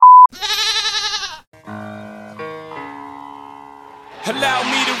Allow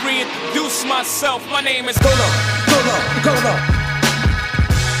me to reintroduce myself. My name is GoatLow, GoatLow, GoatLow.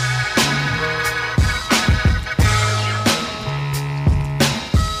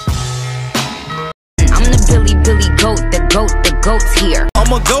 I'm the Billy Goat, the goat's here.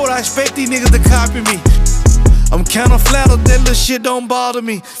 I'm a goat, I expect these niggas to copy me. I'm kinda flattered, that little shit don't bother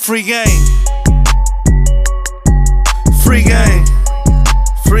me. Free game. Free game.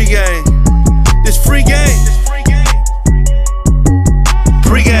 Free game. It's free game.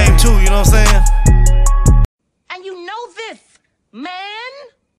 Free game too, you know what I'm saying? And you know this, man?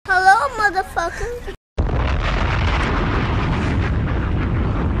 Hello, motherfucker.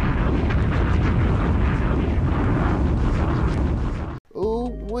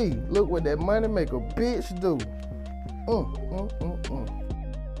 Ooh wee, look what that money make a bitch do.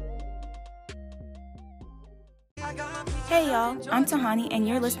 Hey y'all, I'm Tahani and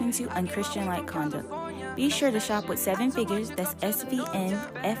you're listening to Unchristian-like Conduct. Be sure to shop with 7 figures, that's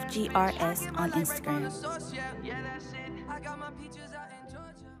SVNFGRS on Instagram.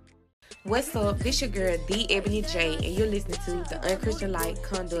 What's up? This your girl, The Ebony J, and you're listening to the Unchristian-like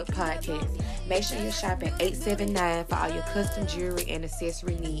Conduct podcast. Make sure you shop at 879 for all your custom jewelry and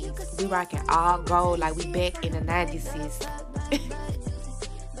accessory needs. We rocking all gold like we back in the 90s, sis.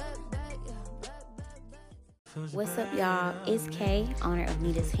 What's up, y'all? It's Kay, owner of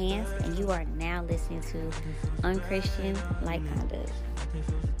Nita's Hands, and you are now listening to Unchristian-like Conduct.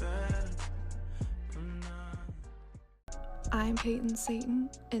 I'm Peyton Satan,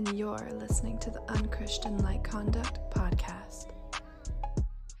 and you're listening to the Unchristian-like Conduct podcast.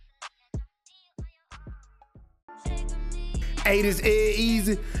 Hey, this Ed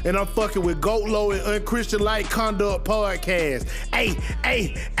Easy, and I'm fucking with GoatLow and Unchristian-like Conduct podcast. Hey,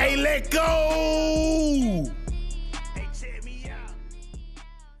 let go!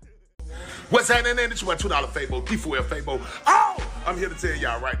 What's happening? It's your $2 Fabo, D4L Fabo. Oh! I'm here to tell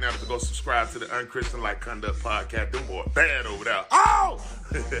y'all right now to go subscribe to the Unchristian-like Conduct podcast. Them boys bad over there. Oh!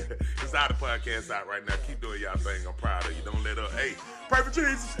 It's out, the podcast out right now. Keep doing y'all thing. I'm proud of you. Don't let up. Hey, pray for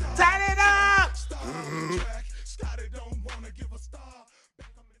Jesus. Tighten it up!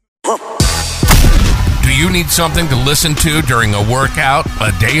 Do you need something to listen to during a workout,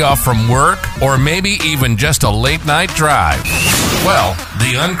 a day off from work, or maybe even just a late night drive? Well,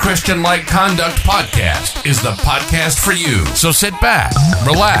 the Unchristian-like Conduct podcast is the podcast for you. So sit back,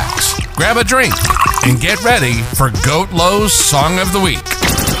 relax, grab a drink, and get ready for GoatLow's Song of the Week.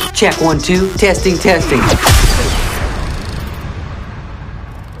 Check 1, 2, testing.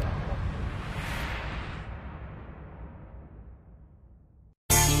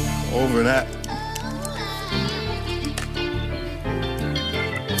 Over that.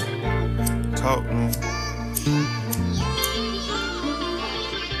 Talk, man.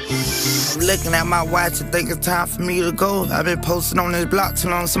 I'm looking at my watch and think it's time for me to go. I've been posting on this block too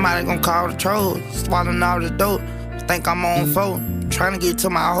long, somebody gon' call the troll. Swallowing all the dope, think I'm on phone. Trying to get to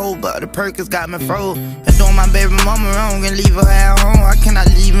my hole, but the Perkins got me froze. And doing my baby mama wrong and leave her at home. I cannot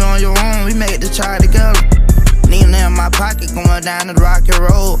leave you on your own, we made this child together. Needing in my pocket, going down the rocky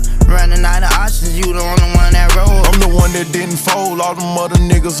road. Running out of options, you the only one that rolled. I'm the one that didn't fold, all them other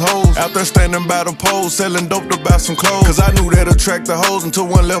niggas hoes. Out there standing by the pole, selling dope to buy some clothes. Cause I knew that attract the hoes until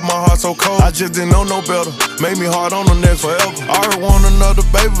one left my heart so cold. I just didn't know no better, made me hard on the next forever. I already want another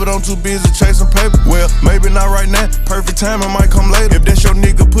baby, but I'm too busy chasing paper. Well, maybe not right now, perfect timing might come later. If that's your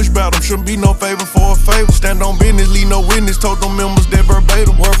nigga push battle, shouldn't be no favor for a favor. Stand on business, leave no witness, told them members that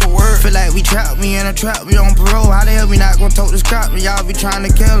verbatim, word for word. Feel like we trapped, we in a trap, we on parole. How the hell we not gon' tote this crap, but y'all be trying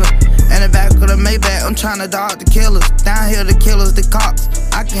to kill her. In the back of the Maybach, I'm trying to dodge the killers. Down here the killers, the cops,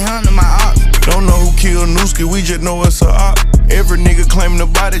 I can handle my ops. Don't know who killed Nooski, we just know it's a op. Every nigga claiming the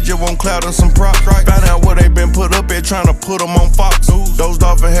body just want clout and some props. Find out where they been put up at, trying to put them on Fox. Dozed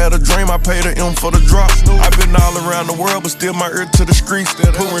off and had a dream, I paid a M for the drop. I've been all around the world, but still my ear to the streets.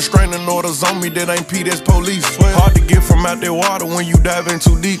 Put restraining orders on me that ain't P, that's police. Hard to get from out that water when you dive in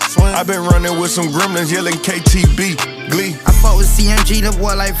too deep. I've been running with some gremlins yelling KTB, Glee. I fuck with CMG, the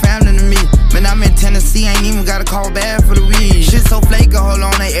boy like family to me. Man, I'm in Tennessee, ain't even gotta call bad for the weed. Shit so flaky, hold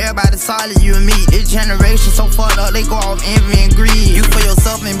on, they everybody solid, you and me. This generation so fucked up, they go off envy and greed. You for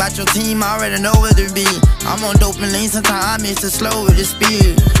yourself, ain't about your team, I already know where to be. I'm on dope and lean, sometimes I miss it slow with the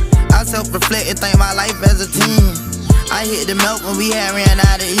speed. I self-reflect and think my life as a team. I hit the milk when we had ran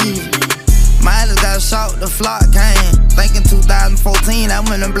out of ease. Mileage got short, the flock came. Thinking 2014, I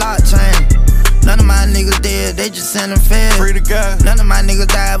went in blockchain. None of my niggas dead, they just send them fed. Free to God. None of my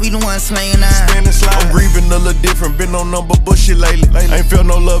niggas died, we the ones slaying out. I'm grieving a little different, been on number bullshit lately. Ain't felt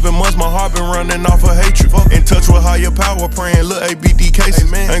no love in months, my heart been running off of hatred. In touch with higher power, praying little ABD cases.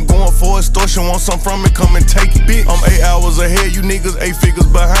 Ain't going for extortion. question, want some from it, come and take it. Bitch, I'm 8 hours ahead, you niggas 8 figures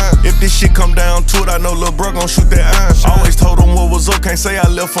behind. If this shit come down to it, I know lil' bro gon' shoot that iron. Always told him what was up, can't say I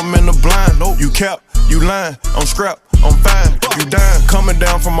left him in the blind. Nope, you cap, you lying, I'm scrap, I'm fine, you dying. Coming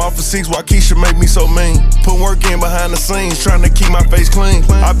down from off of 6, why Keisha make me so mean? Put work in behind the scenes, trying to keep my face clean.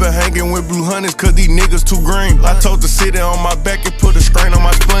 I been hanging with blue hunters, cause these niggas too green. I told the city on my back and put a strain on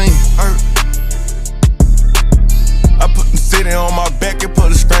my spleen. I put the city on my back and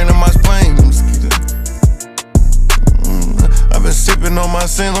put a strain on my spleen. I've been sipping on my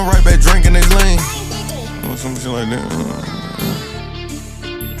sin, I'm right back drinking this lean. Or some shit like that.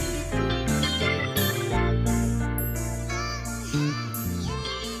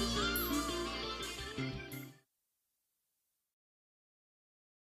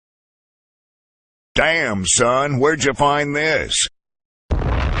 Damn, son, where'd you find this?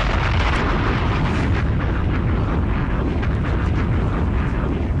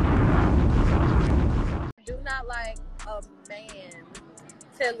 Do not like a man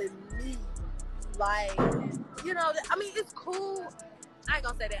telling me, like, you know, I mean, it's cool. I ain't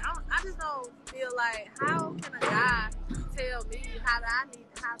gonna say that. I just don't feel like, how can a guy tell me how to be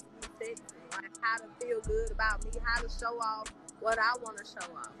sexy, like how to feel good about me, how to show off what I want to show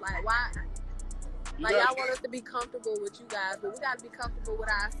off? Like, why? Like, y'all want us to be comfortable with you guys, but we got to be comfortable with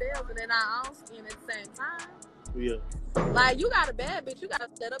ourselves and in our own skin at the same time. Yeah. Like, you got a bad bitch, you got to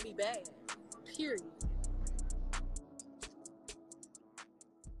let her be bad. Period.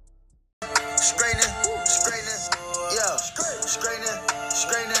 Straightening, yeah. Straightening,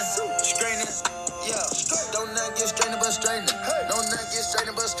 yeah. Don't not get strained but straightening. Don't not get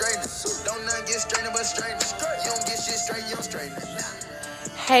strained but straightening. Don't not get strained but straightening. You don't get shit straight, you don't straighten it.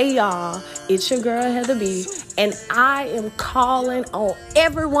 Hey y'all, it's your girl Heather B, and I am calling on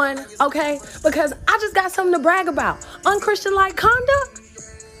everyone, okay? Because I just got something to brag about. Unchristian-like conduct?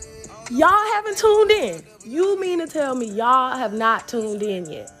 Y'all haven't tuned in. You mean to tell me y'all have not tuned in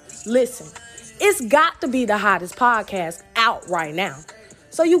yet? Listen, it's got to be the hottest podcast out right now.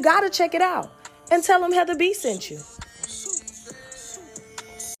 So you got to check it out and tell them Heather B sent you.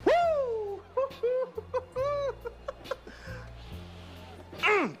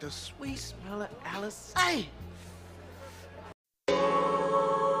 The sweet smell of Alizé.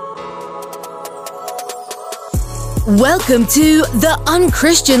 Welcome to the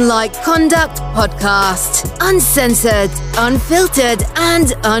Unchristian-like Conduct podcast. Uncensored, unfiltered,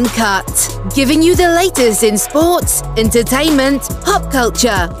 and uncut. Giving you the latest in sports, entertainment, pop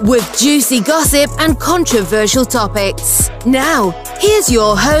culture, with juicy gossip and controversial topics. Now, here's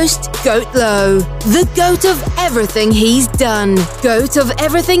your host, GoatLow. The goat of everything he's done. Goat of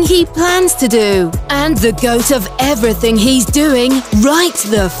everything he plans to do. And the goat of everything he's doing right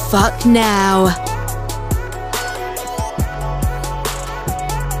the fuck now.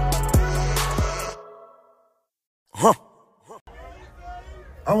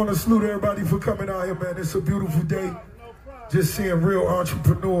 I want to salute everybody for coming out here, man. It's a beautiful day. Just seeing real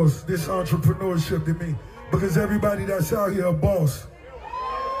entrepreneurs. This entrepreneurship to me. Because everybody that's out here a boss.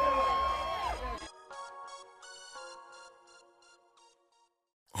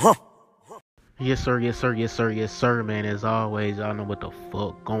 Yes, sir, man. As always, y'all know what the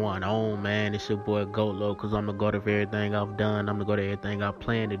fuck going on, man. It's your boy GoatLow, because I'm the goat of everything I've done. I'm the goat of everything I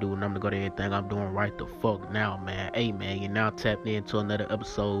plan to do, and I'm the goat of everything I'm doing right the fuck now, man. Hey, man, you're now tapped into another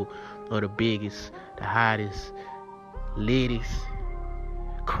episode of the biggest, the hottest, latest,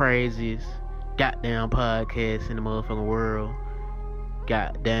 craziest, goddamn podcast in the motherfucking world.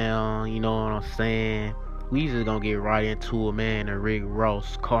 Goddamn, you know what I'm saying? We just gonna get right into it, man. The Rick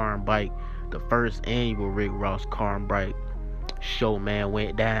Ross Car and Bike. The first annual Rick Ross Car and Bike show, man,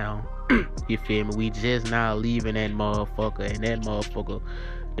 went down. You feel me? We just now leaving that motherfucker, and that motherfucker,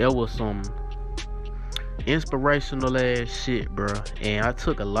 there was some inspirational ass shit, bro. And I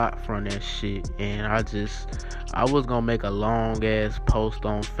took a lot from that shit. And I was gonna make a long ass post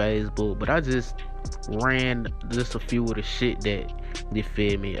on Facebook, but I just ran just a few of the shit that, you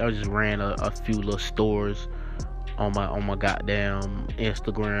feel me? I just ran a few little stores on my goddamn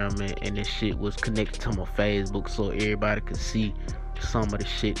Instagram, and this shit was connected to my Facebook so everybody could see some of the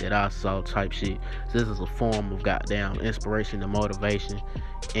shit that I saw, type shit. So this is a form of goddamn inspiration and motivation.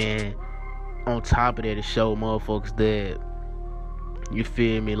 And on top of that, it showed motherfuckers that, you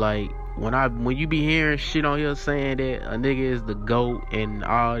feel me, like when you be hearing shit on here saying that a nigga is the GOAT and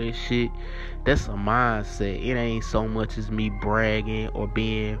all this shit, that's a mindset. It ain't so much as me bragging or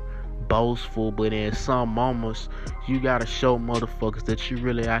being boastful, but in some moments you gotta show motherfuckers that you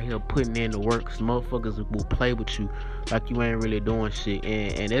really out here putting in the work, cause motherfuckers will play with you like you ain't really doing shit,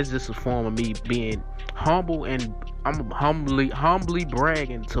 and that's just a form of me being humble, and I'm humbly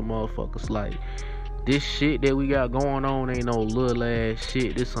bragging to motherfuckers like, this shit that we got going on ain't no little ass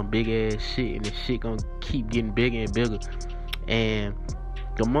shit. This some big ass shit, and this shit gonna keep getting bigger and bigger. And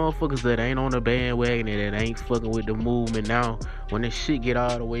the motherfuckers that ain't on the bandwagon and that ain't fucking with the movement now, when this shit get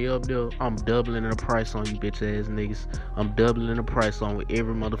all the way up there, I'm doubling the price on you bitch ass niggas. I'm doubling the price on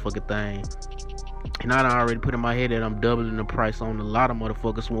every motherfucking thing. And I done already put in my head that I'm doubling the price on a lot of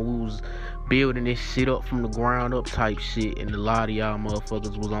motherfuckers when we was building this shit up from the ground up type shit, and a lot of y'all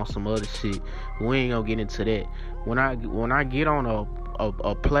motherfuckers was on some other shit. We ain't gonna get into that. When I get on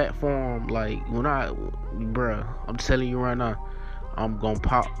a platform, like bruh, I'm telling you right now, I'm gonna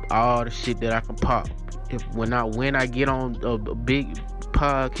pop all the shit that I can pop. When I get on a big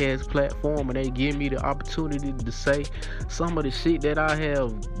podcast platform and they give me the opportunity to say some of the shit that I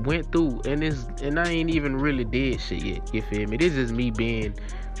have went through, and I ain't even really did shit yet, you feel me? This is me being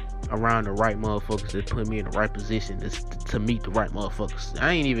around the right motherfuckers that put me in the right position to meet the right motherfuckers.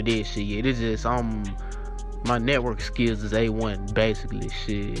 I ain't even did shit yet. It's just my network skills is A1 basically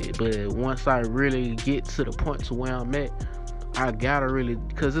shit. But once I really get to the point to where I'm at, I gotta really,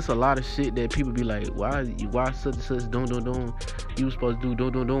 cause it's a lot of shit that people be like, why such and such doing, you was supposed to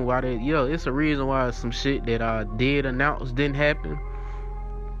do doing, why that, yo, it's a reason why some shit that I did announce didn't happen.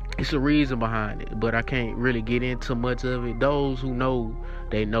 It's a reason behind it, but I can't really get into much of it. Those who know,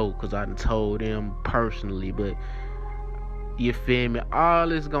 they know, cause I done told them personally. But you feel me?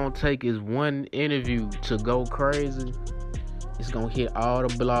 All it's gonna take is one interview to go crazy. It's gonna hit all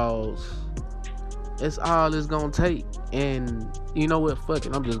the blogs. That's all it's gonna take. And you know what? Fuck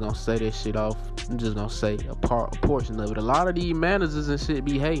it. I'm just gonna say that shit off. I'm just gonna say a portion of it. A lot of these managers and shit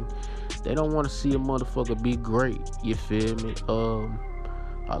be hating. They don't want to see a motherfucker be great. You feel me?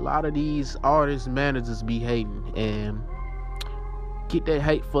 A lot of these artists, managers be hating, and get that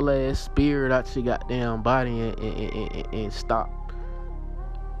hateful ass spirit out your goddamn body and stop.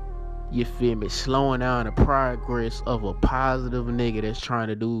 You feel me? Slowing down the progress of a positive nigga that's trying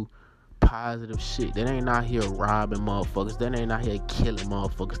to do positive shit. That ain't out here robbing motherfuckers. That ain't out here killing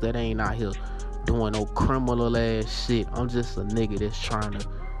motherfuckers. That ain't out here doing no criminal ass shit. I'm just a nigga that's trying to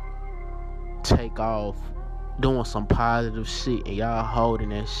take off, doing some positive shit, and y'all holding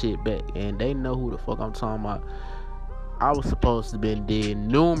that shit back. And they know who the fuck I'm talking about. I was supposed to been did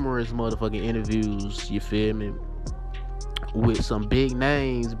numerous motherfucking interviews, you feel me, with some big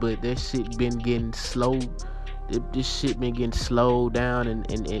names, but that shit been getting slow. This shit been getting slowed down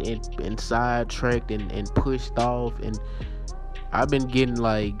and sidetracked and pushed off, and I've been getting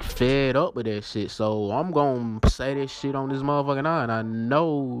like fed up with that shit. So I'm gonna say this shit on this motherfucking eye, and I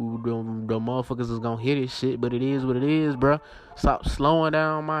know the motherfuckers is gonna hear this shit, but it is what it is, bruh. Stop slowing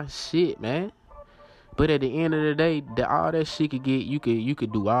down my shit, man. But at the end of the day, all that shit could get, you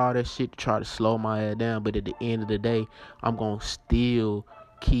could do all that shit to try to slow my ass down, but at the end of the day, I'm gonna still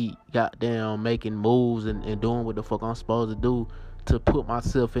keep goddamn making moves and doing what the fuck I'm supposed to do to put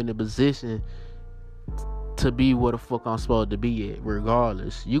myself in a position to be where the fuck I'm supposed to be at,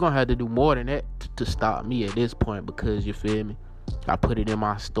 regardless. You're gonna have to do more than that to stop me at this point, because you feel me, I put it in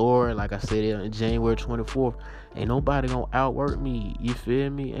my story, like I said, on January 24th. Ain't nobody gonna outwork me, you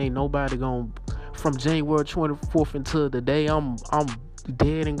feel me? Ain't nobody gonna, from January 24th until the day I'm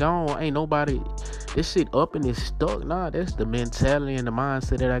dead and gone, ain't nobody, this shit up and it's stuck. Nah, that's the mentality and the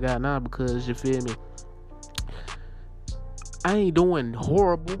mindset that I got now, because you feel me, I ain't doing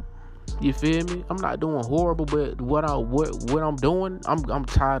horrible, you feel me? I'm not doing horrible, but what I'm doing, I'm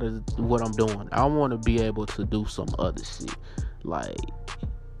tired of what I'm doing. I want to be able to do some other shit. Like,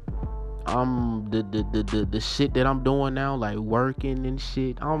 I'm the shit that I'm doing now, like working and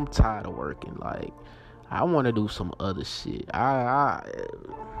shit, I'm tired of working. Like, I want to do some other shit. I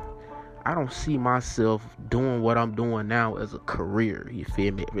don't see myself doing what I'm doing now as a career, you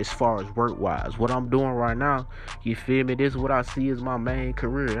feel me? As far as work-wise, what I'm doing right now, you feel me? This is what I see as my main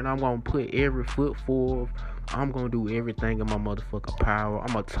career, and I'm going to put every foot forward. I'm going to do everything in my motherfucking power.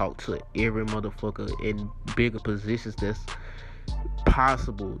 I'm going to talk to every motherfucker in bigger positions that's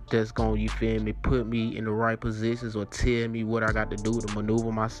possible, that's going to, you feel me, put me in the right positions or tell me what I got to do to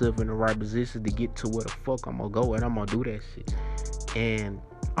maneuver myself in the right position to get to where the fuck I'm going to go, and I'm going to do that shit. And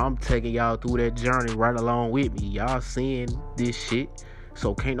I'm taking y'all through that journey right along with me. Y'all seeing this shit,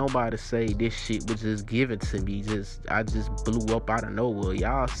 so can't nobody say this shit was just given to me. I just blew up out of nowhere.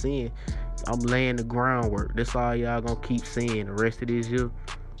 Y'all seeing I'm laying the groundwork. That's all y'all gonna keep seeing the rest of this year.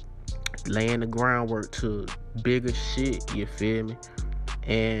 Laying the groundwork to bigger shit, you feel me?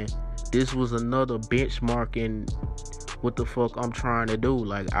 And this was another benchmark in what the fuck I'm trying to do.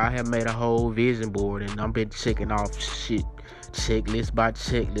 Like, I have made a whole vision board and I've been checking off shit, checklist by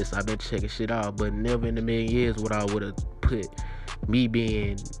checklist. I've been checking shit off, but never in a million years would I would have put me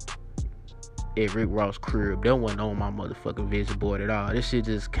being at Rick Ross' crib. That wasn't on my motherfucking vision board at all. This shit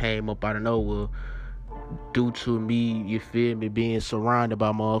just came up out of nowhere due to me, you feel me, being surrounded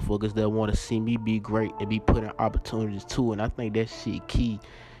by motherfuckers that want to see me be great and be put in opportunities too. And I think that shit key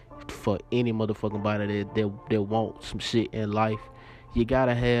for any motherfucking body that want some shit in life. You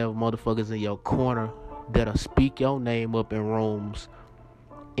gotta have motherfuckers in your corner that'll speak your name up in rooms,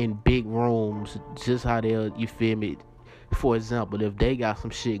 in big rooms, just how they'll, you feel me. For example, if they got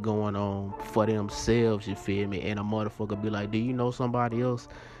some shit going on for themselves, you feel me, and a motherfucker be like, do you know somebody else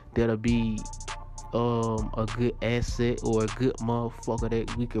that'll be a good asset or a good motherfucker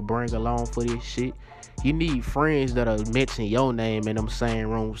that we could bring along for this shit? You need friends that'll mention your name in them same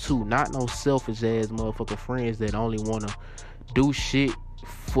rooms too. Not no selfish ass motherfucking friends that only wanna do shit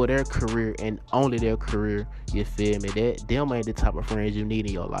for their career and only their career. You feel me? That them ain't the type of friends you need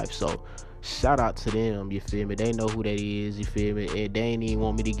in your life. So shout out to them, you feel me? They know who that is, you feel me? And they ain't even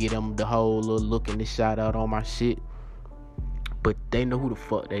want me to get them the whole little look and the shout out on my shit, but they know who the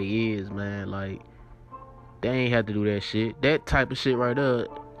fuck they is, man. Like, they ain't have to do that shit. That type of shit right there,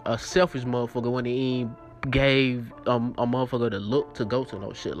 a selfish motherfucker when they ain't gave a motherfucker the look to go to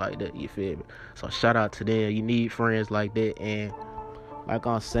no shit like that, you feel me? So shout out to them. You need friends like that. And like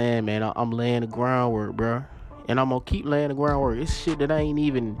I'm saying, man, I'm laying the groundwork, bro, and I'm gonna keep laying the groundwork. It's shit that I ain't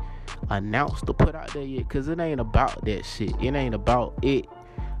even announced to put out there yet, cause it ain't about that shit. It ain't about it.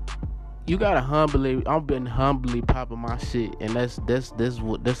 You gotta I've been humbly popping my shit, and that's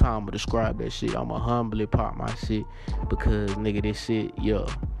how I'm gonna describe that shit. I'ma humbly pop my shit because, nigga, this shit, yo,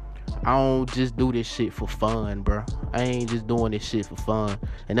 I don't just do this shit for fun, bro. I ain't just doing this shit for fun.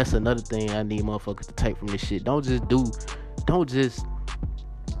 And that's another thing I need motherfuckers to take from this shit. Don't just,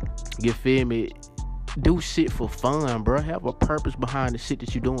 you feel me, do shit for fun, bro. Have a purpose behind the shit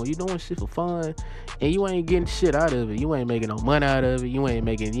that you doing. You doing shit for fun, and you ain't getting shit out of it. You ain't making no money out of it. You ain't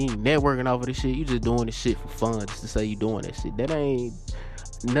networking off of this shit. You just doing this shit for fun, just to say you doing that shit. That ain't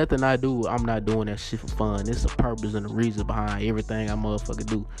nothing I do. I'm not doing that shit for fun. It's a purpose and a reason behind everything I motherfucker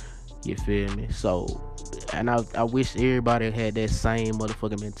do. You feel me? So, and I wish everybody had that same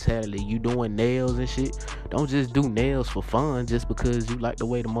motherfucking mentality. You doing nails and shit, don't just do nails for fun just because you like the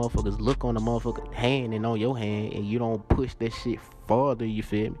way the motherfuckers look on the motherfucking hand and on your hand, and you don't push that shit farther, you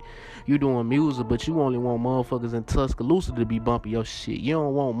feel me? You doing music, but you only want motherfuckers in Tuscaloosa to be bumping your shit. You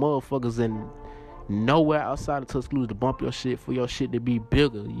don't want motherfuckers in nowhere outside of Tuscaloosa to bump your shit for your shit to be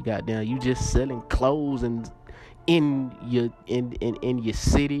bigger. You just selling clothes and in your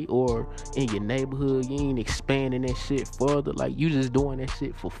city or in your neighborhood. You ain't expanding that shit further. Like, you just doing that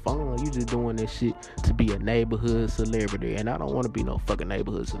shit for fun. You just doing that shit to be a neighborhood celebrity, and I don't want to be no fucking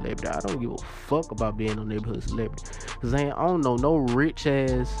neighborhood celebrity. I don't give a fuck about being no neighborhood celebrity, cause I don't know no rich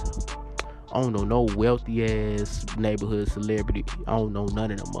ass, I don't know no wealthy ass neighborhood celebrity. I don't know none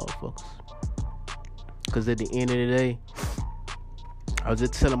of them motherfuckers, cause at the end of the day, I was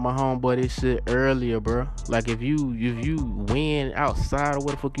just telling my homeboy this shit earlier, bro. Like, if you win outside of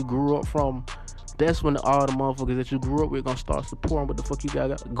where the fuck you grew up from, that's when all the motherfuckers that you grew up with gonna start supporting what the fuck you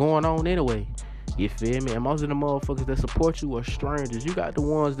got going on anyway. You feel me? And most of the motherfuckers that support you are strangers. You got the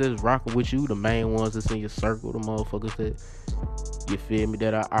ones that's rocking with you, the main ones that's in your circle, the motherfuckers that, you feel me,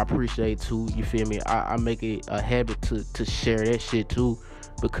 that I appreciate too. You feel me? I make it a habit to share that shit too,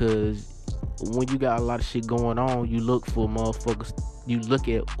 because when you got a lot of shit going on, you look for motherfuckers. You look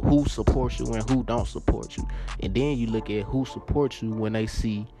at who supports you and who don't support you, and then you look at who supports you when they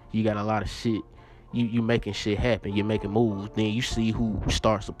see you got a lot of shit. You making shit happen. You're making moves. Then you see who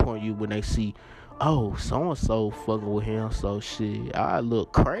start supporting you when they see, oh, so and so fucking with him. So shit, I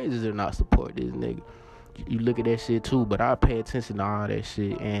look crazy to not support this nigga. You look at that shit too, but I pay attention to all that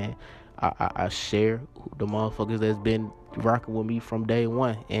shit, and I share the motherfuckers that's been rocking with me from day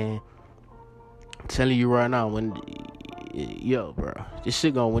one. And I'm telling you right now, when bro,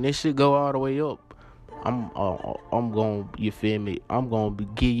 when this shit go all the way up, I'm gonna, you feel me, I'm gonna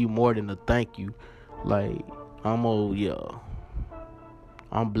give you more than a thank you. Like, I'm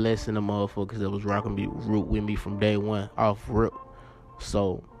blessing the motherfuckers that was rocking with me from day one off rip.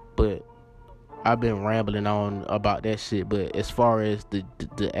 So, but I've been rambling on about that shit. But as far as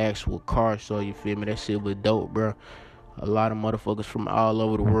the actual car show, you feel me, that shit was dope, bro. A lot of motherfuckers from all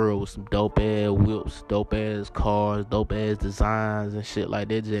over the world with some dope ass whips, dope ass cars, dope ass designs and shit like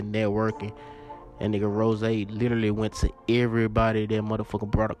that, just networking. And nigga Rozay literally went to everybody that motherfucker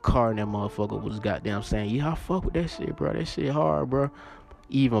brought a car, and that motherfucker was goddamn saying, yeah, I fuck with that shit, bro. That shit hard, bro.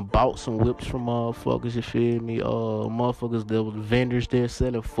 even bought some whips from motherfuckers, you feel me? Motherfuckers, there was vendors there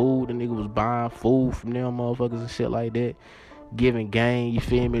selling food, and nigga was buying food from them motherfuckers and shit like that. Giving game, you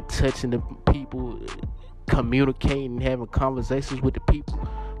feel me? Touching the people, communicating, having conversations with the people.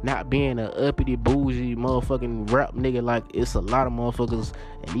 Not being a uppity, bougie motherfucking rap nigga. Like, it's a lot of motherfuckers.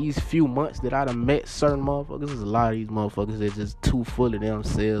 In these few months that I done met certain motherfuckers, there's a lot of these motherfuckers that just too full of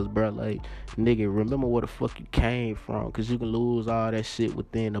themselves, bro. Like, nigga, remember where the fuck you came from, because you can lose all that shit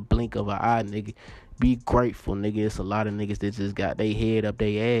within a blink of an eye, nigga. Be grateful, nigga. It's a lot of niggas that just got their head up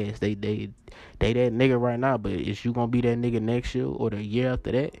their ass. They that nigga right now, but is you gonna be that nigga next year or the year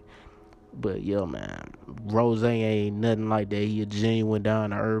after that? But yeah, man, Rozay ain't nothing like that. He a genuine down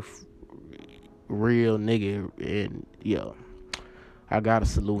to earth, real nigga, and yeah, I gotta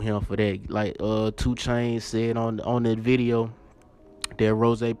salute him for that. Like 2 Chainz said on that video that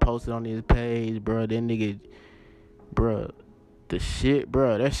Rozay posted on his page, bro. That nigga, bro, the shit,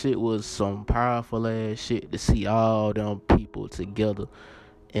 bro. That shit was some powerful ass shit to see all them people together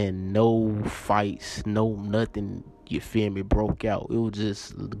and no fights, no nothing. You feel me? Broke out. It was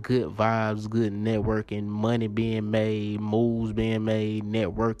just good vibes, good networking, money being made, moves being made,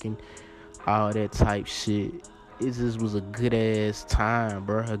 networking, all that type shit. It just was a good ass time,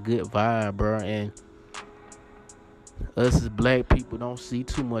 bro. A good vibe, bro. And us as black people don't see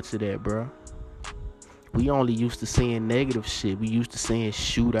too much of that, bro. We only used to seeing negative shit. We used to seeing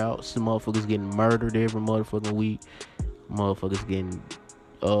shootouts, some motherfuckers getting murdered every motherfucking week, motherfuckers getting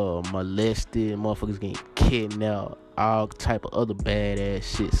molested, motherfuckers getting kidnapped, all type of other badass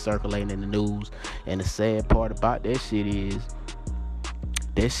shit circulating in the news. And the sad part about that shit is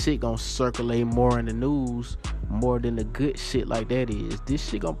that shit gonna circulate more in the news more than the good shit like that is. This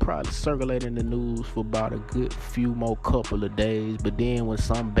shit gonna probably circulate in the news for about a good few more couple of days, but then when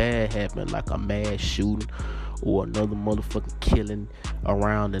something bad happen, like a mass shooting or another motherfucking killing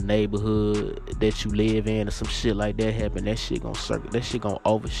around the neighborhood that you live in or some shit like that happen, that shit gonna that shit gonna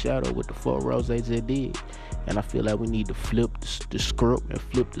overshadow what the fuck Rozay just did. And I feel like we need to flip the script and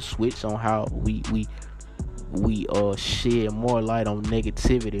flip the switch on how we shed more light on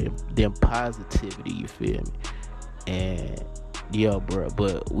negativity than positivity, you feel me? And yeah, bro,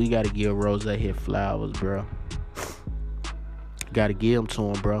 but we gotta give Rozay his flowers, bro. Gotta give them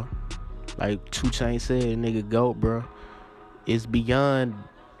to him, bro. Like 2 Chainz said, nigga GOAT, bro. It's beyond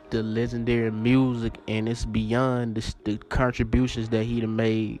the legendary music, and it's beyond the contributions that he done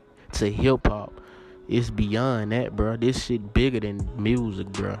made to hip hop. It's beyond that, bro. This shit bigger than music,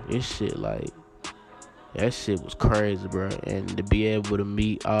 bro. This shit, like, that shit was crazy, bro. And to be able to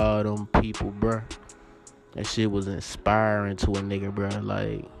meet all them people, bro, that shit was inspiring to a nigga, bro.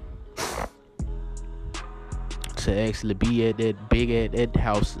 Like, to actually be at that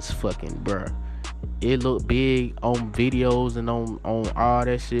house is fucking, bro. It looked big on videos and on all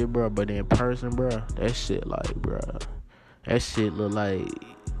that shit, bro. But in person, bro, that shit, like, bro, that shit look like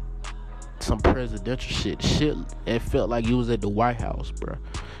some presidential shit. It felt like you was at the White House, bro.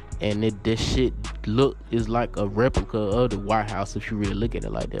 And this shit is like a replica of the White House if you really look at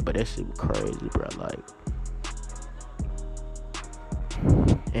it like that. But that shit was crazy, bro. Like,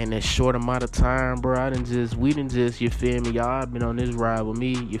 in that short amount of time, bro, we didn't just, you feel me, y'all been on this ride with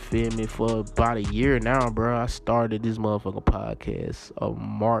me, you feel me, for about a year now, bro. I started this motherfucking podcast of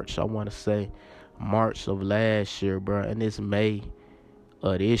March, I want to say, March of last year, bro, and it's May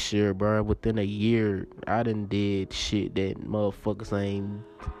of this year, bro. Within a year, I done did shit that motherfuckers ain't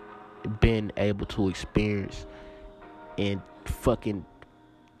been able to experience in fucking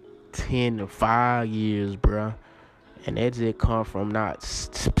 10 to 5 years, bro. And that just come from not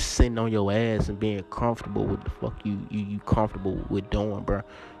sitting on your ass and being comfortable with the fuck you comfortable with doing, bro.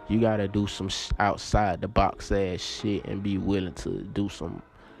 You gotta do some outside the box ass shit and be willing to do some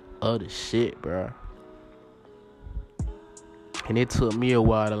other shit, bro. And it took me a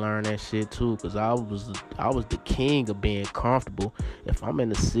while to learn that shit too, cause I was the king of being comfortable. If I'm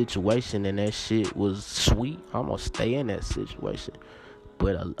in a situation and that shit was sweet, I'm gonna stay in that situation.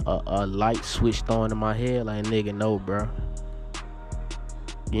 But a light switched on in my head, like, nigga, no, bro.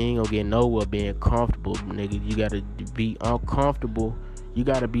 You ain't gonna get nowhere being comfortable, nigga. You gotta be uncomfortable. You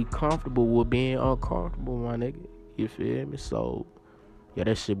gotta be comfortable with being uncomfortable, my nigga. You feel me? So, yeah,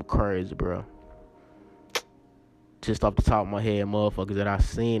 that shit was crazy, bro. Just off the top of my head, motherfuckers that I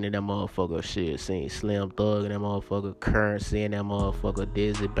seen in that motherfucker shit. Seen Slim Thug and that motherfucker, Currency and that motherfucker,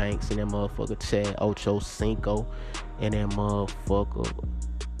 Dizzy Banks and that motherfucker, Chad Ochocinco and that motherfucker,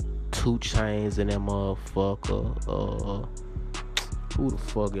 2 Chainz and that motherfucker, who the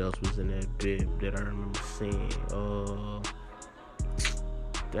fuck else was in that bit that I remember seeing?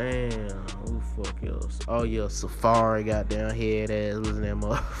 Damn, who the fuck else? Oh yeah, Safari got down head ass was in that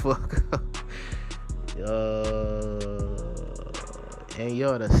motherfucker. And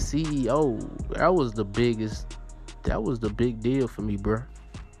yo, the CEO, that was the big deal for me, bro.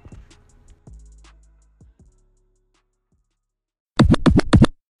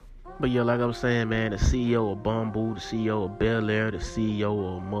 But yeah, like I was saying, man, the CEO of Bamboo, the CEO of Bel Air, the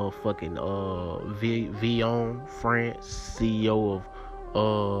CEO of motherfucking Vion France, CEO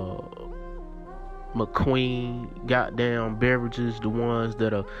of McQueen, goddamn beverages, the ones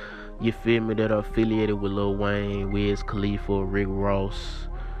that are, you feel me, that are affiliated with Lil Wayne, Wiz Khalifa, Rick Ross,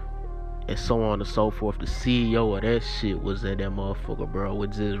 and so on and so forth. The CEO of that shit was in that motherfucker, bro,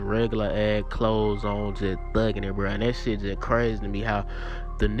 with just regular ass clothes on, just thugging it, bro. And that shit just crazy to me how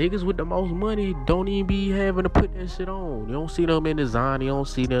the niggas with the most money don't even be having to put that shit on. You don't see them in design, you don't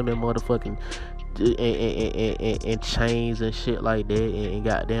see them in motherfucking and chains and shit like that, and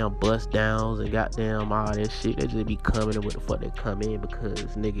goddamn bust downs and goddamn all that shit. They just be coming in what the fuck they come in, because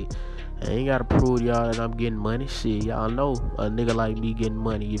nigga, I ain't gotta prove to y'all that I'm getting money. Shit, y'all know a nigga like me getting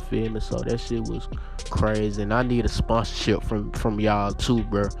money, you feel me? So that shit was crazy, and I need a sponsorship from y'all too,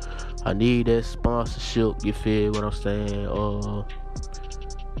 bro. I need that sponsorship, you feel what I'm saying?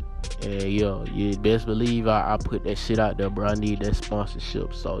 And yo, you best believe I put that shit out there, bro. I need that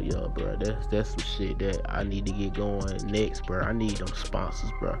sponsorship. So yeah, bro, that's some shit that I need to get going next, bro. I need them sponsors,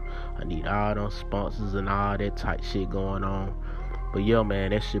 bro. I need all them sponsors and all that type shit going on. But yo,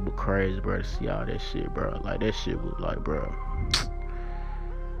 man, that shit was crazy, bro, to see all that shit, bro. Like, that shit was like, bro,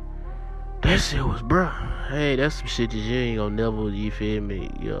 that shit was, bro. Hey, that's some shit that you ain't gonna never, you feel me,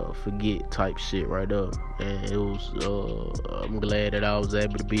 forget type shit right up. And it was, I'm glad that I was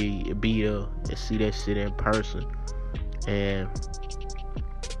able to be there and see that shit in person. And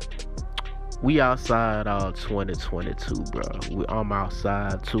we outside all 2022, bro. I'm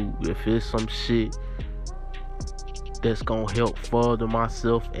outside too. If it's some shit that's gonna help further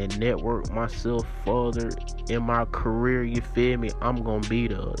myself and network myself further in my career, you feel me, I'm gonna be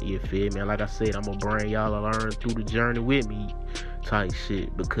there, you feel me? And like I said, I'm gonna bring y'all to learn through the journey with me type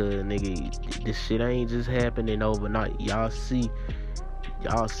shit, because nigga, this shit ain't just happening overnight. Y'all see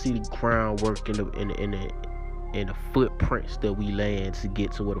the groundwork in the footprints that we laying to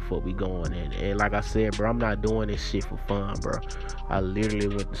get to where the fuck we going. And like I said, bro, I'm not doing this shit for fun, bro. I literally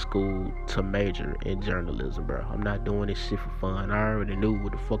went to school to major in journalism, bro. I'm not doing this shit for fun. I already knew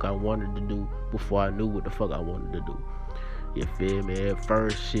what the fuck I wanted to do before I knew what the fuck I wanted to do. You feel me? At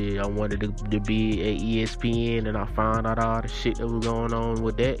first, shit, I wanted to be at ESPN, and I found out all the shit that was going on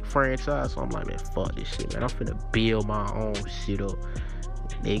with that franchise. So I'm like, man, fuck this shit, man. I'm finna build my own shit up,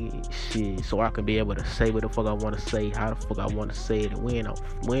 nigga, shit, so I can be able to say what the fuck I want to say, how the fuck I want to say it, and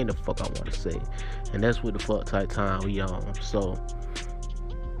when the fuck I want to say it. And that's what the fuck type time we on. So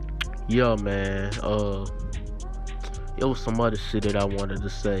yeah, man, it was some other shit that I wanted to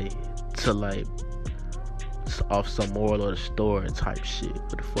say to, like, off some moral of the story type shit.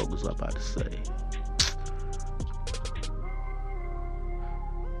 What the fuck was I about to say?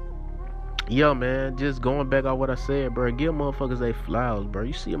 Yo, man, just going back on what I said, bro. Give motherfuckers they flowers, bro.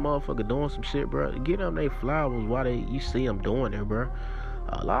 You see a motherfucker doing some shit, bro, give them they flowers while you see them doing it, bro.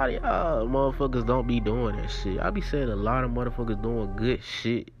 A lot of y'all motherfuckers don't be doing that shit. I be saying a lot of motherfuckers doing good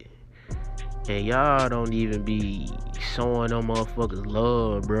shit, and y'all don't even be showing them motherfuckers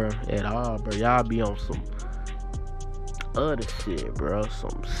love, bro, at all, bro. Y'all be on some other shit, bro.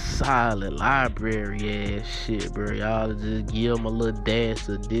 Some solid library ass shit, bro. Y'all just give them a little dash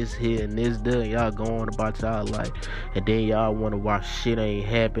of this here and this there. Y'all going about y'all life, and then y'all wonder why shit ain't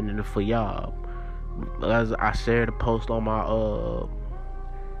happening for y'all. As I shared a post on my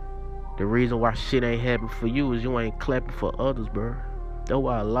the reason why shit ain't happening for you is you ain't clapping for others, bro. That's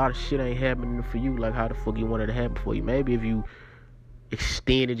why a lot of shit ain't happening for you like how the fuck you wanted to happen for you. Maybe if you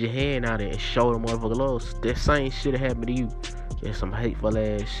extended your hand out there and showed them motherfucker love, that same shit happened to you. There's some hateful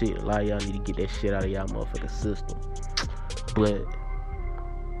ass shit. A lot of y'all need to get that shit out of y'all motherfucking system. But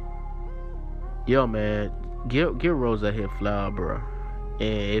yo, man, get Rozay his flower, bro.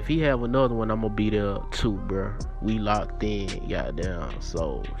 And if he have another one, I'm gonna be there too, bro. We locked in, goddamn.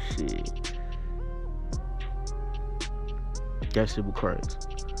 So shit, that shit was crazy.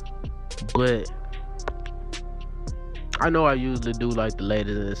 But I know I usually do like the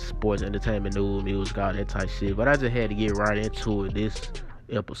latest in sports, entertainment, news, music, all that type shit, but I just had to get right into it this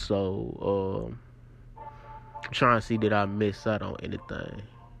episode. I'm trying to see did I miss out on anything.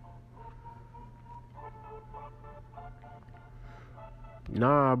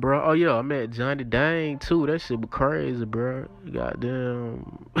 Nah, bro. Oh yeah, I met Johnny Dang too. That shit was crazy, bro.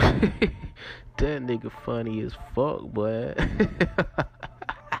 Goddamn, that nigga funny as fuck, boy.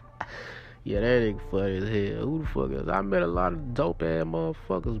 Yeah, that nigga funny as hell. Who the fuck is? I met a lot of dope ass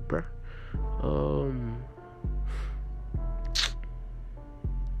motherfuckers, bruh.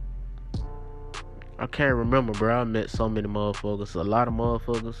 I can't remember, bro. I met so many motherfuckers. A lot of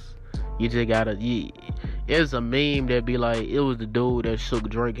motherfuckers. You just gotta. It's a meme that be like, it was the dude that shook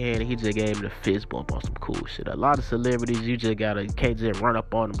Drake's hand and he just gave him the fist bump on some cool shit. A lot of celebrities, you can't just run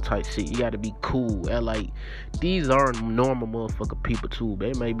up on them type shit. You gotta be cool. And like, these aren't normal motherfucking people too.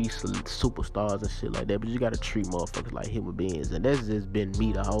 They may be superstars and shit like that, but you gotta treat motherfuckers like human beings. And that's just been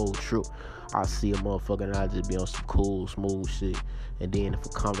me the whole trip. I see a motherfucker and I just be on some cool, smooth shit. And then if a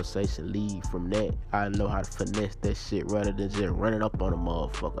conversation lead from that, I know how to finesse that shit rather than just running up on a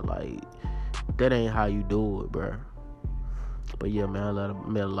motherfucker. Like, that ain't how you do it, bro. But yeah, man, I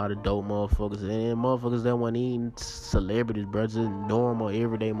met a lot of dope motherfuckers. And motherfuckers that weren't even celebrities, bro. Just normal,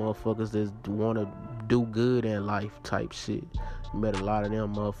 everyday motherfuckers that want to do good in life type shit. Met a lot of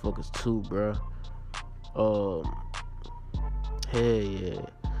them motherfuckers too, bro. Hell yeah.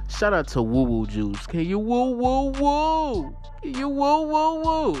 Shout out to Woo Woo Juice. Can you woo woo woo? Can you woo woo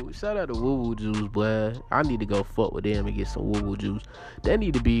woo? Shout out to Woo Woo Juice, boy. I need to go fuck with them and get some Woo Woo Juice. They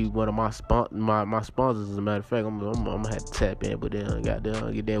need to be one of my sponsors. As a matter of fact, I'm gonna have to tap in, but then get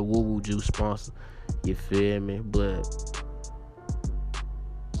that Woo Woo Juice sponsor. You feel me? But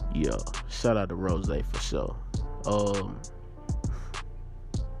yeah, shout out to Rozay for sure.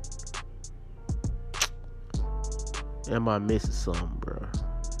 Am I missing something, bro?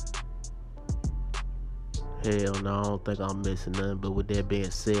 Hell no, I don't think I'm missing nothing. But with that being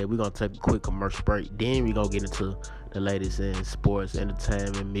said, we're going to take a quick commercial break. Then we're going to get into the latest in sports,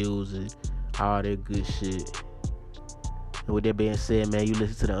 entertainment, music, all that good shit. And with that being said, man, you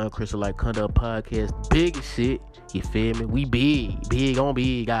listen to the Unchristian Like Conduct podcast. Big as shit. You feel me? We big. Big on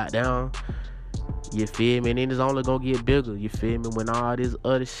big, goddamn. You feel me? And then it's only going to get bigger. You feel me? When all this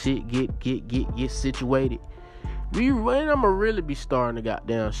other shit get situated. I'ma really be starting to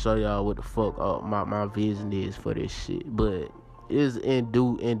goddamn show y'all what the fuck my vision is for this shit. But it's in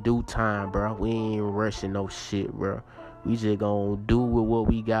due time, bro. We ain't rushing no shit, bro. We just gonna do with what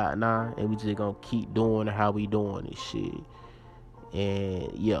we got now, and we just gonna keep doing how we doing this shit.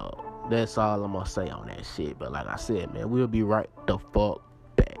 And yo, that's all I'm gonna say on that shit. But like I said, man, we'll be right the fuck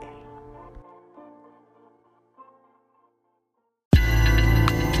back.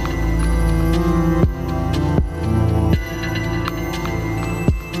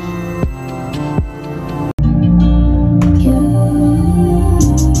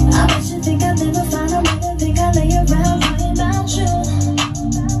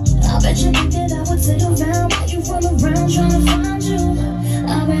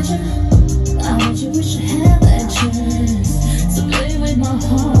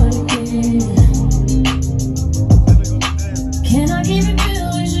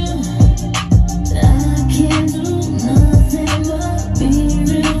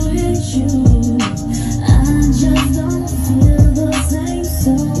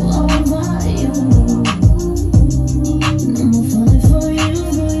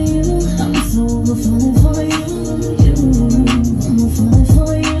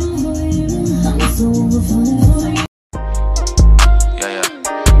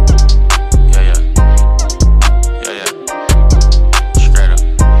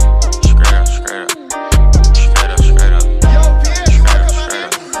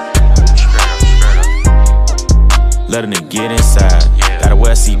 Let a nigga get inside. Gotta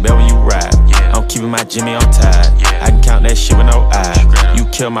wear a seatbelt when you ride. I'm keeping my Jimmy on tight. I can count that shit with no eye. You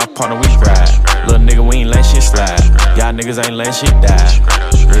kill my partner, we ride. Little nigga, we ain't letting shit slide. Y'all niggas ain't letting shit die.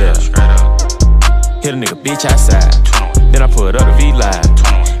 Yeah. Hit a nigga bitch outside. Then I put up the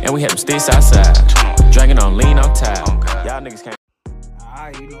V-Live. And we had them sticks outside. Drinking on lean on tide. Y'all niggas can't.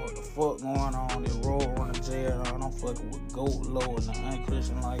 Alright, you know what the fuck going on. This road running jail. I'm fucking with GoatLow and the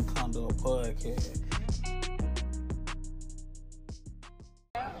Unchristian Like Conduct podcast.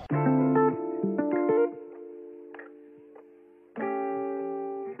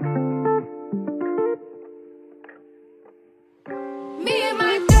 Me and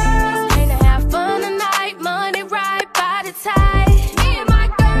my girls ain't to have fun tonight. Money right by the tide. Me and my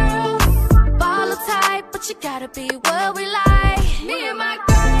girls ball tight, but you gotta be what we like. Me and my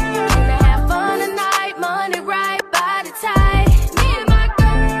girls ain't to have fun tonight. Money right by the tide. Me and my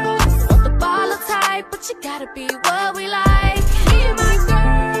girls want the ball tight, but you gotta be what we like. Me and my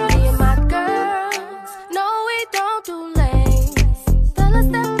girls, me and my girls. No, we don't do lanes. Fellas,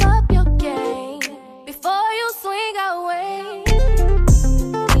 step up your game before you swing away.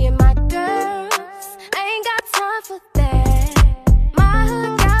 Me and my girls ain't got time for that. My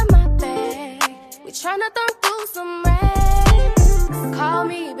hood got my back. We tryna thumb through some racks.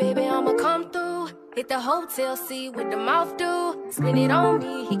 hotel, see what the mouth do. Spend it on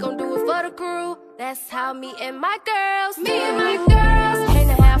me, he gon' do it for the crew. That's how me and my girls came to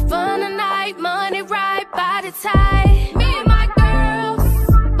have fun tonight. Money right by the tide. Me and my girls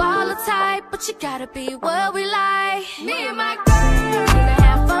baller tight, but you gotta be what we like. Me and my girls came to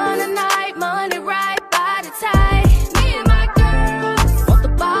have fun tonight. Money right by the tide. Me and my girls want the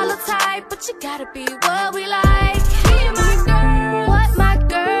baller tight, but you gotta be what we like. Me and my girls, what my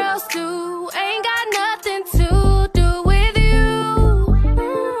girls do ain't got nothing to do with you.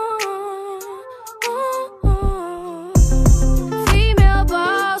 Female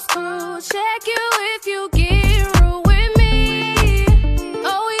boss crew, check you if you get rude with me.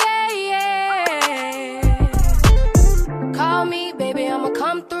 Oh yeah, yeah. Call me, baby, I'ma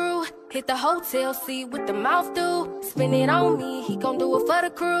come through. Hit the hotel, see what the mouth do. Spend it on me, he gon' do it for the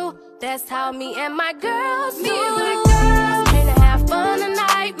crew. That's how me and my girls do. Me and my girls came to have fun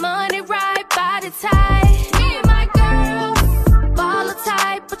tonight. Money right by the tide. Me and my girls baller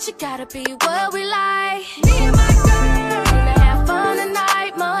tight, but you gotta be what we like. Me and my girls came to have fun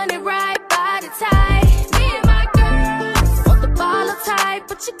tonight. Money right by the tide. Me and my girls want the baller tight,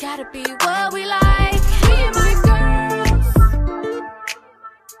 but you gotta be what we like. Me and my girls.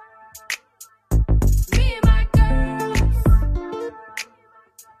 Me and my girls.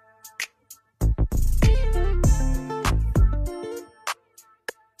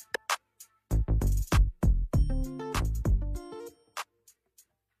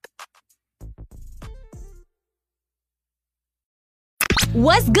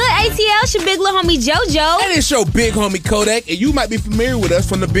 What's good, ATL? It's your big little homie JoJo. And it's your big homie Kodak, and you might be familiar with us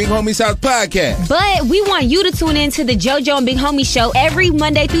from the Big Homies House podcast. But we want you to tune in to the JoJo and Big Homie Show every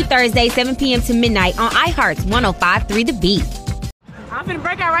Monday through Thursday, 7 p.m. to midnight on iHeart's 105.3 The Beat. I'm finna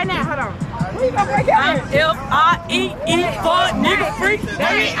break out right now. Hold on. Who you gonna break out? I'm F-R-E-E, fuck nigga freak.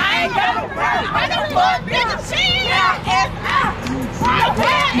 That mean I ain't got no problem. I don't fuck nigga cheat.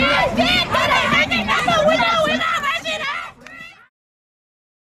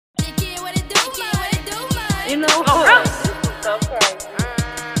 You know, so crazy.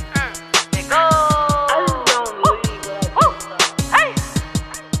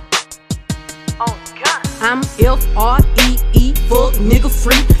 I'm F-R-E-E, fuck nigga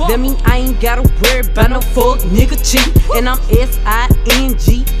free. That mean I ain't gotta worry about no fuck nigga cheat. And I'm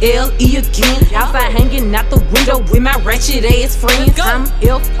S-I-N-G-L-E again. Outside hanging out the window with my ratchet ass friends. I'm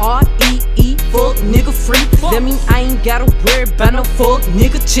F-R-E-E, fuck nigga free. That mean I ain't gotta worry about no fuck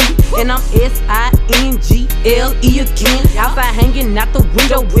nigga cheat. And I'm S-I-N-G-L-E again. Outside hanging out the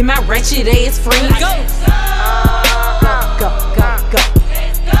window with my ratchet ass friends. Go, go, go, go.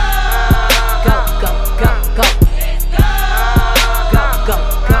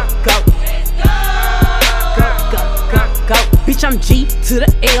 Bitch, I'm G to the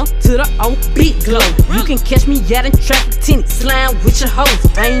L to the O, big glow. You can catch me out in traffic, tinted, slime with your hoes.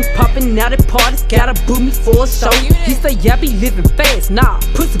 I ain't popping out at parties, gotta book me for a show. He say, yeah, I be living fast, nah,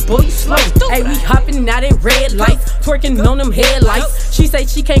 pussy boy, you slow. Hey, we hopping out at red lights, twerking on them headlights. She say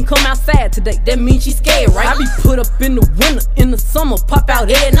she can't come outside today, that means she scared, right? I be put up in the winter, in the summer, pop out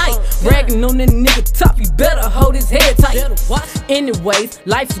at night. Bragging on that nigga top, you better hold his head tight. Anyways,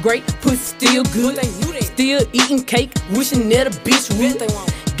 life's great, pussy still good. Still eating cake, wishing that a bitch would.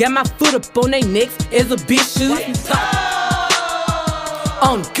 Got my foot up on they necks as a bitch should.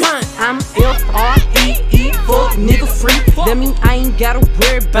 On gun, I'm F-R-E-E, fuck nigga free. That mean I ain't gotta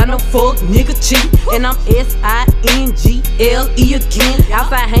worry about no fuck nigga cheat. And I'm S-I-N-G-L-E again.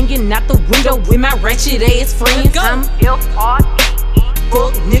 Outside hanging out the window with my ratchet ass friends. I'm F-R-E-E,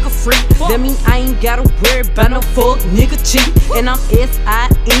 fuck nigga free. That mean I ain't gotta worry about no fuck nigga cheat. And I'm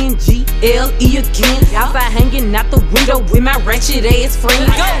S-I-N-G-L-E again. Outside hanging out the window with my ratchet ass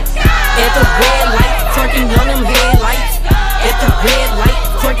friends. At the red light, twerking on them headlights. At the red light,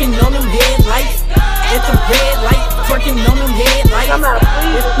 twerking on them headlights. At the red light, twerking on them headlights.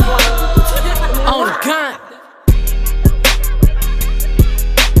 On the gun.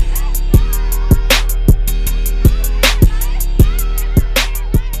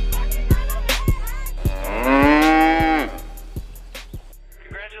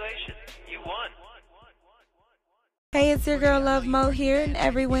 Hey, it's your girl Love Mo here, and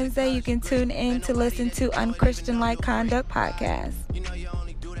every Wednesday you can tune in to listen to Unchristian Like Conduct podcast.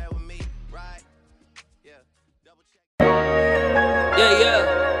 Yeah.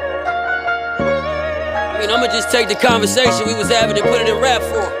 I mean, I'ma just take the conversation we was having and put it in rap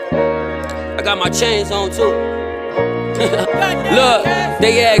form. I got my chains on too. Look,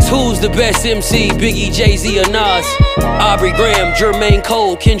 they ask who's the best MC, Biggie, Jay-Z, or Nas? Aubrey Graham, Jermaine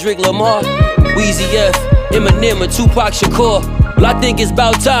Cole, Kendrick Lamar, Weezy F, Eminem, or Tupac Shakur. Well, I think it's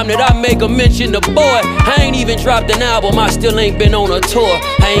about time that I make a mention to boy. I ain't even dropped an album, I still ain't been on a tour.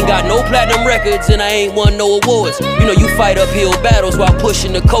 I ain't got no platinum records and I ain't won no awards. You know, you fight uphill battles while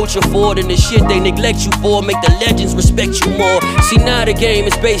pushing the culture forward, and the shit they neglect you for make the legends respect you more. See, now the game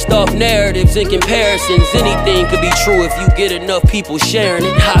is based off narratives and comparisons. Anything could be true if you get enough people sharing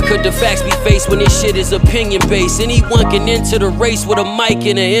it. How could the facts be faced when this shit is opinion based? Anyone can enter the race with a mic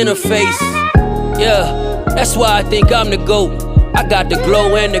and an interface. Yeah, that's why I think I'm the GOAT. I got the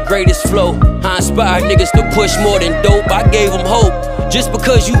glow and the greatest flow. I inspired niggas to push more than dope. I gave them hope. Just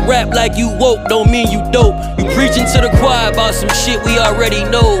because you rap like you woke don't mean you dope. You preaching to the choir about some shit we already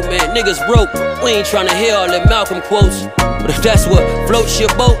know, man. Niggas broke. We ain't tryna hear all them Malcolm quotes. But if that's what floats your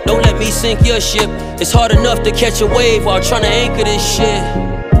boat, don't let me sink your ship. It's hard enough to catch a wave while tryna anchor this shit.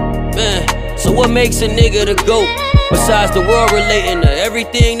 Man, so what makes a nigga the GOAT? Besides the world relating to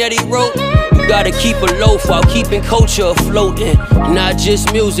everything that he wrote, you gotta keep a loaf while keeping culture afloat. And not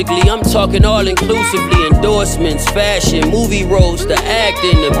just musically, I'm talking all inclusively. Endorsements, fashion, movie roles, the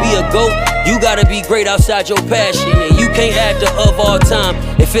acting. To be a GOAT, you gotta be great outside your passion. And you can't act the of all time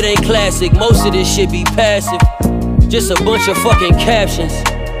if it ain't classic. Most of this shit be passive, just a bunch of fucking captions.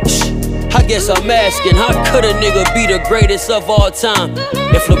 I guess I'm asking, how could a nigga be the greatest of all time?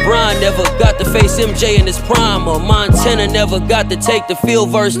 If LeBron never got to face MJ in his prime, or Montana never got to take the field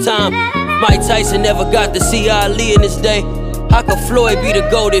first time, Mike Tyson never got to see Ali in his day, how could Floyd be the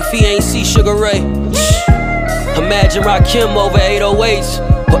GOAT if he ain't see Sugar Ray? Imagine Rakim over 808s,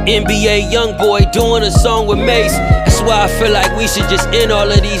 or NBA YoungBoy doing a song with Mace. That's why I feel like we should just end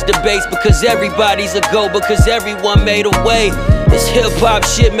all of these debates, because everybody's a GOAT, because everyone made a way. This hip-hop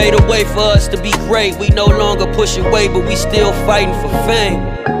shit made a way for us to be great. We no longer pushing weight, but we still fighting for fame.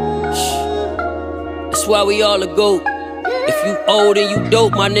 That's why we all a GOAT. If you old and you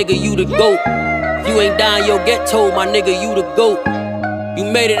dope, my nigga, you the GOAT. If you ain't down your ghetto, my nigga, you the GOAT. You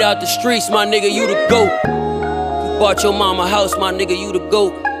made it out the streets, my nigga, you the GOAT. You bought your mama house, my nigga, you the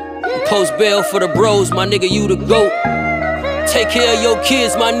GOAT. You post bail for the bros, my nigga, you the GOAT. Take care of your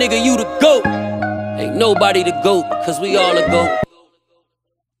kids, my nigga, you the GOAT. Ain't nobody the GOAT, cause we all a GOAT.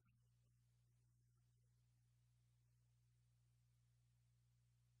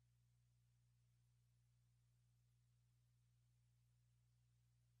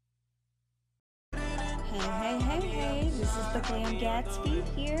 Hey, this is the Glam Gatsby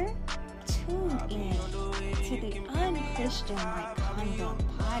here. Tune in to the Unchristian-like Conduct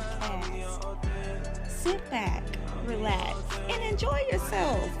podcast. Sit back, relax, and enjoy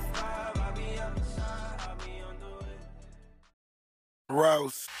yourself.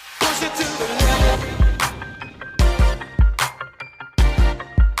 Rose. Push it to the left.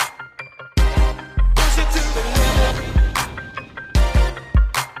 Push it to the left.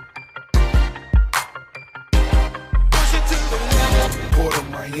 Push it to the left. Port of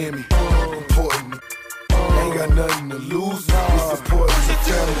Miami, important. Ain't got nothing to lose. It's important to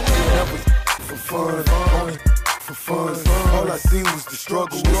family. Never for fun, only for fun. All I seen was the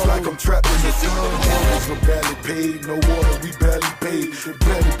struggle. It's like I'm trapped in the sun. Mortgage were barely paid, no water, we barely paid. There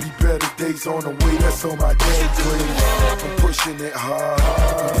better be better days on the way. That's on my dad's grave. I'm pushing it hard,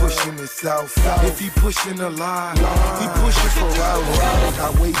 I'm pushing it south. If he pushing a lie, he pushing for hours. I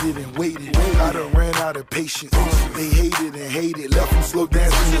waited and waited, I done ran out of patience. They hated and hated, left them slow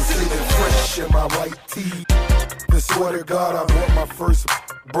dancing and sitting fresh in my white tee. Then swear to God, I bought my first.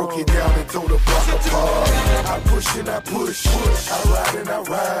 Broke it down and tore the block apart. I push and I push, I ride and I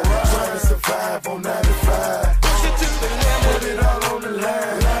ride. Trying to survive on 9 to 5. Put it all on the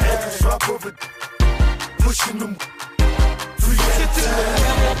line. At the drop of it, pushing them 3 at a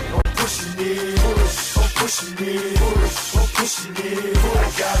time. I'm pushing it, I'm pushing it, I'm pushing it.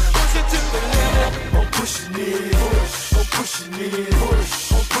 I got it. I'm pushing it, I'm pushing it,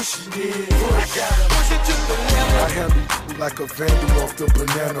 I'm pushing it. I got it. I handle like a vandal off the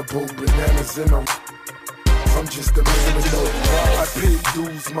banana boat. Bananas in them. I'm just a man to know. I paid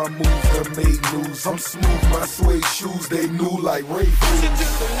dues, my moves that made news. I'm smooth, my suede shoes, they new like Ray Foods.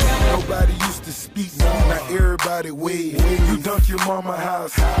 Nobody used to speak, now everybody wave. You dunk your mama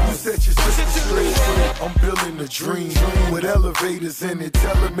house, you set your sister straight. I'm building a dream with elevators in it.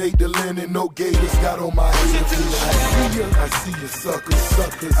 Tell her make the linen, no gators. Got on my haters. I see you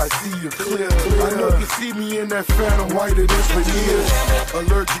suckers. I see you clear. I know you see me in that phantom whiter than veneers.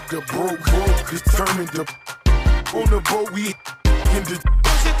 Allergic to broke, determined to. On the boat, we in the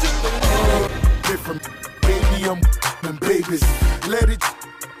different baby, I'm and babies. Let it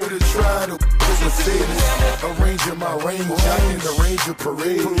with a try to Mercedes. Arranging my range, I can arrange a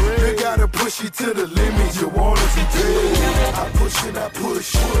parade. You gotta push it to the limit, you wanna be paid. I push and I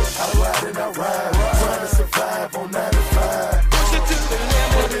push, I ride and I ride. Trying to survive on 9 to 5.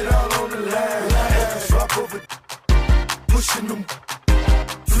 Put it all on the line. Drop over, pushing them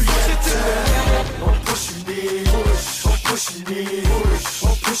 3 at a time. I'm pushing it, I'm pushing it,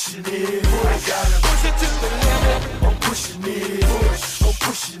 I'm pushing it. I gotta push it to the limit. I'm pushing it, I'm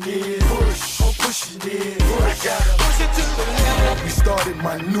pushing it, I'm pushing it. I gotta push it to the limit. We started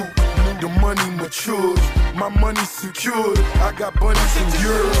minute, the money matured, my money secured. I got bunnies in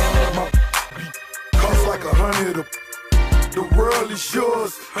Europe, my cost like 100 the world is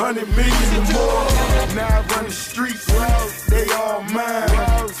yours, 100 million and more. Now I run the streets, they all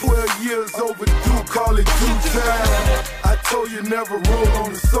mine. 12 years overdue, call it due time. I told you never roll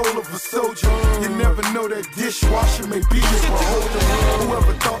on the soul of a soldier. You never know that dishwasher may be your beholder.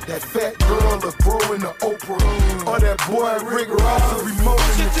 Whoever thought that fat girl would grow into Oprah, or that boy Rick Ross remote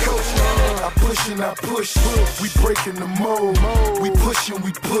in the culture. I push and I push, we breaking the mold. We push and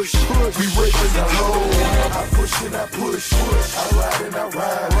we push, we raping the hole. I push and I push, I ride and I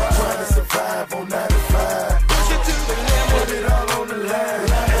ride, trying to survive on 9 to 5. Push it to the limit, put it all on the line.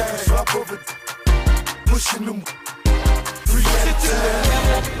 Drop over, pushing them 3 at a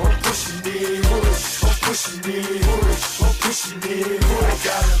time. I'm pushing it, I'm pushing it, I'm pushing it. I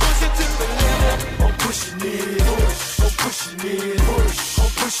gotta push it to the limit. I'm pushing it, I'm pushing it, I'm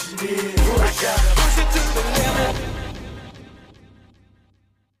pushing it. I gotta push it to the limit.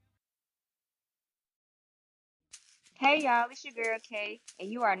 Hey y'all, it's your girl Kay, and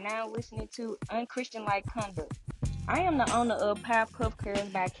you are now listening to Unchristian-like Conduct. I am the owner of Powerpuff Curls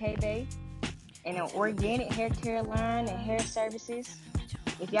by K-Bay, and an organic hair care line and hair services.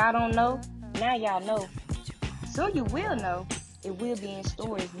 If y'all don't know, now y'all know. Soon you will know. It will be in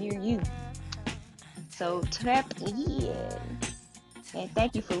stores near you. So tap in, and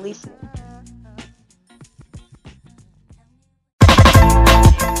thank you for listening.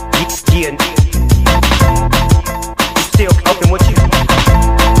 Yeah. Still open with you.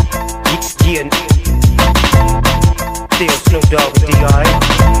 Yeah. Still Snoop Dogg with D.R.A.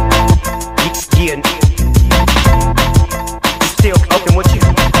 Yeah. Still open with you.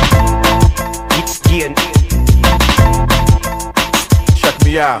 Yeah. Check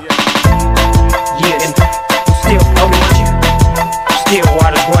me out. Yeah. And still open with you. Still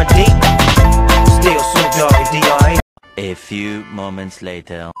waters run deep. Still Snoop Dogg with D.R.A. A few moments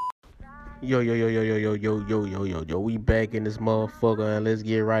later. Yo, we back in this motherfucker, and let's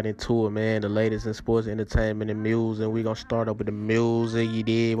get right into it, man. The latest in sports, entertainment, and music. And we gonna start up with the music, you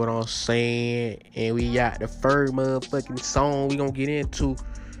did what I'm saying. And we got the first motherfucking song we gonna get into.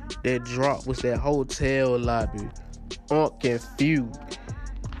 That drop was that Hotel Lobby, Unk and Feud.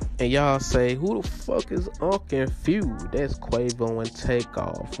 And y'all say, who the fuck is Unk and Feud? That's Quavo and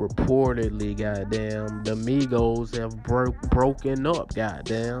Takeoff. Reportedly, goddamn, the Migos have broken up,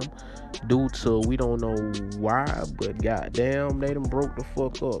 goddamn. Due to, we don't know why, but goddamn, they done broke the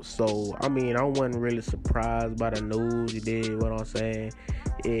fuck up. So, I mean, I wasn't really surprised by the news. You did what I'm saying?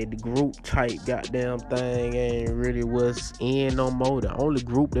 The group type goddamn thing ain't really what's in no more. The only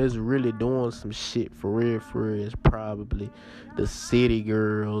group that's really doing some shit for real is probably the City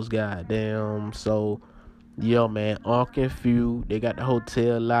Girls, goddamn. So, yeah, man, Unk and Feud, they got the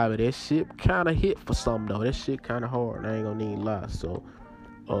Hotel Lobby. That shit kind of hit for some, though. That shit kind of hard. I ain't gonna need to lie. So,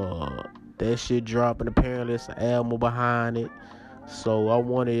 that shit dropping. Apparently, it's an album behind it. So, I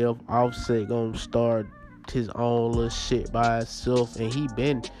wonder if Offset gonna start his own little shit by himself, and he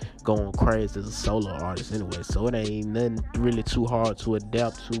been going crazy as a solo artist anyway, so it ain't nothing really too hard to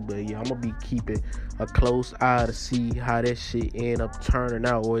adapt to. But yeah, I'm gonna be keeping a close eye to see how that shit end up turning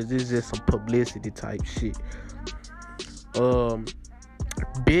out, or is this just some publicity type shit?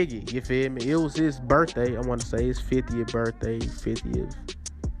 Biggie, you feel me? It was his birthday. I want to say his 50th birthday, 50th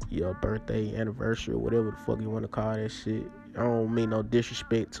birthday, anniversary, whatever the fuck you want to call that shit. I don't mean no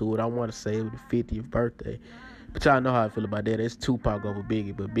disrespect to it. I want to say it was the 50th birthday. But y'all know how I feel about that. It's Tupac over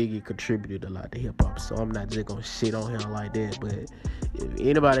Biggie, but Biggie contributed a lot to hip-hop, so I'm not just going to shit on him like that. But if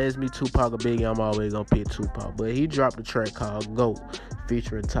anybody asks me Tupac or Biggie, I'm always going to pick Tupac. But he dropped a track called GOAT,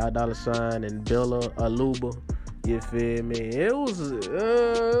 featuring Ty Dolla $ign and Bella Aluba. You feel me? It was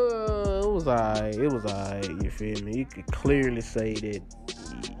alright. It was alright, you feel me? You could clearly say that,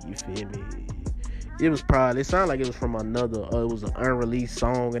 you feel me? It sounded like it was from another, it was an unreleased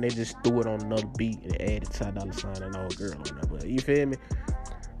song, and they just threw it on another beat and added Ty Dolla $ign and old girl on there. But you feel me?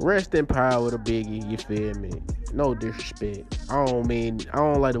 Rest in power to Biggie, you feel me? No disrespect. I don't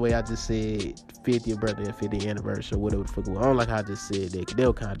like the way I just said 50th birthday and 50th anniversary, whatever the fuck. I don't like how I just said that, because they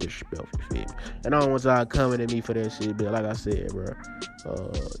were kind of disrespectful, you feel me? And I don't want y'all coming at me for that shit, but like I said, bro,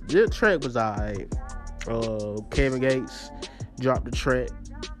 this track was alright. Kevin Gates dropped the track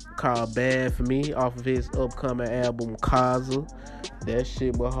called Bad For Me off of his upcoming album Kaza. That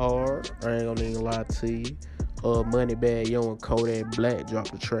shit was hard. I ain't gonna even lie to you. Moneybagg Yo and Kodak Black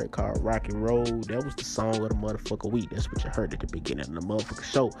dropped a track called Rock and Roll. That was the song of the motherfucking week. That's what you heard at the beginning of the motherfucking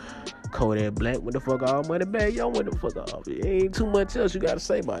show. Kodak Black went the fuck off. Moneybagg Yo went the fuck off. It ain't too much else you gotta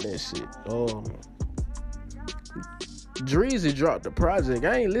say about that shit. Dreezy dropped the project.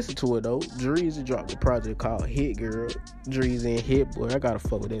 I ain't listened to it though. Dreezy dropped the project called Hit Girl. Dreezy and Hit Boy. I gotta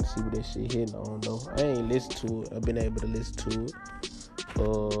fuck with that and see what that shit hitting on though. I ain't listened to it. I've been able to listen to it.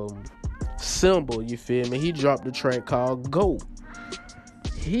 Symbol, you feel me? He dropped a track called Goat.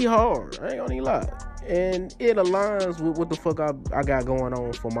 He hard. I ain't gonna even lie. And it aligns with what the fuck I got going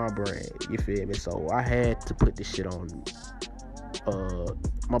on for my brand. You feel me? So I had to put this shit on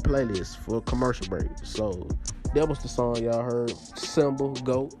my playlist for a commercial break. So that was the song y'all heard. Symbol,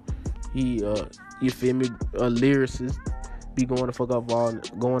 Goat. He you feel me? A lyricist. Be going the fuck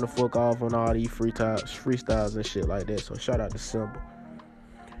off on all these freestyles and shit like that. So shout out to Symbol.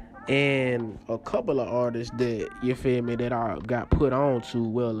 And a couple of artists that, you feel me, that I got put on to,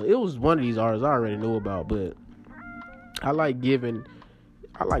 well, it was one of these artists I already knew about, but I like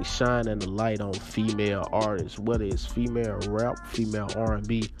shining the light on female artists, whether it's female rap, female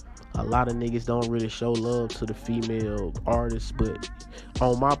R&B. A lot of niggas don't really show love to the female artists, but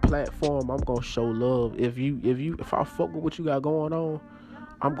on my platform, I'm gonna show love. If I fuck with what you got going on,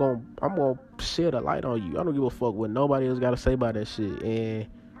 I'm gonna shed a light on you. I don't give a fuck what nobody else gotta say about that shit. And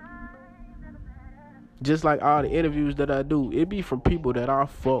just like all the interviews that I do, it be from people that I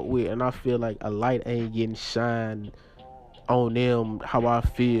fuck with, and I feel like a light ain't getting shined on them how I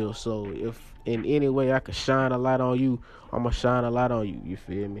feel. So if in any way I can shine a light on you, I'ma shine a light on you. You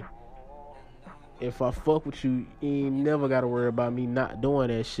feel me? If I fuck with you, you ain't never gotta worry about me not doing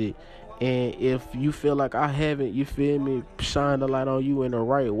that shit. And if you feel like I haven't, you feel me, shine the light on you in the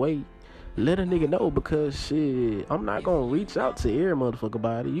right way, let a nigga know, because shit, I'm not gonna reach out to every motherfucker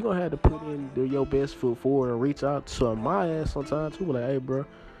about it. You gonna have to put in your best foot forward and reach out to my ass sometimes too. Like, hey, bro,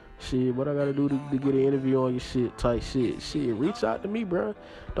 shit, what I gotta do to get an interview on your shit, type shit. Shit, reach out to me, bro.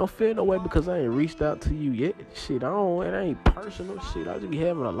 Don't feel no way because I ain't reached out to you yet. Shit, it ain't personal shit. I just be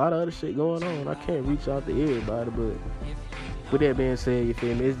having a lot of other shit going on. I can't reach out to everybody, but with that being said, you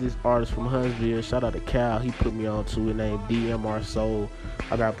feel me, it's this artist from Huntsville. Shout out to Cal. He put me on to it, named DMR Soul.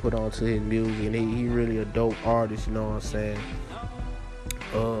 I got put on to his music, and he really a dope artist, you know what I'm saying?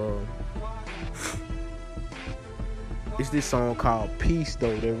 It's this song called Peace,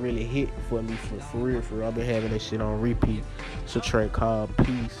 though, that really hit for me for real. I've been having that shit on repeat. It's a track called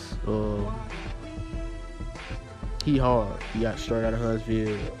Peace. He hard. He got straight out of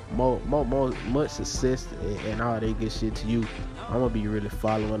Huntsville. Much success and all that good shit to you. I'm gonna be really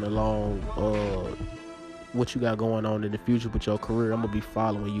following along what you got going on in the future with your career. I'm gonna be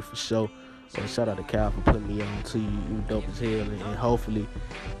following you for sure. So shout out to Cal for putting me on to you. You dope as hell, and hopefully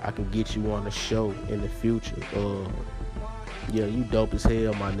I can get you on the show in the future. Yeah, you dope as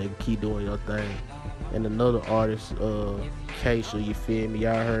hell, my nigga. Keep doing your thing. And another artist, Keisha, you feel me?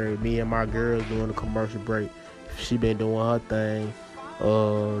 Y'all heard me and my girls doing a commercial break. She been doing her thing.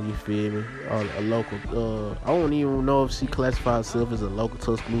 You feel me? A local. I don't even know if she classifies herself as a local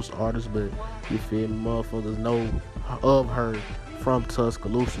Tuscaloosa artist, but you feel me? Motherfuckers know of her from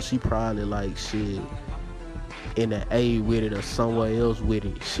Tuscaloosa. She probably like shit in the A with it or somewhere else with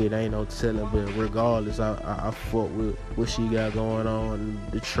it. Shit, ain't no telling. But regardless, I fuck with what she got going on in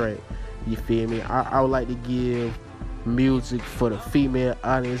the track. You feel me? I would like to give music for the female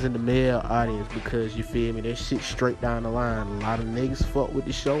audience and the male audience, because you feel me, that shit straight down the line. A lot of niggas fuck with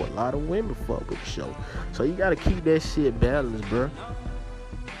the show, a lot of women fuck with the show, so you gotta keep that shit balanced, bro.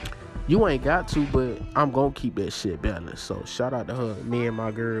 You ain't got to, but I'm gonna keep that shit balanced. So shout out to her, me and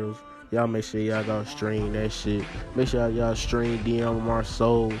my girls. Y'all make sure y'all go stream that shit. Make sure y'all stream DMR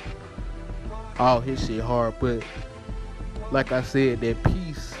Soul. All his shit hard, but like I said, that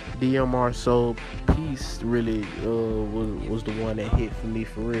Peace, DMR Soul Peace really was the one that hit for me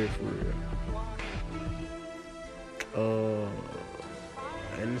for real.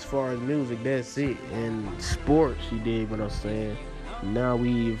 And as far as music, that's it. And sports, you dig what I'm saying? Now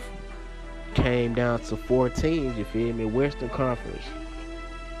we've came down to 4 teams, you feel me? Western Conference.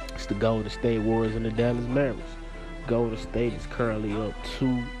 It's the Golden State Warriors and the Dallas Mavericks. Golden State is currently up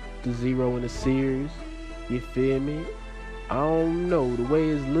 2-0 in the series. You feel me? I don't know. The way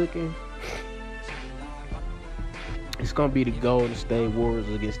it's looking, it's going to be the Golden State Warriors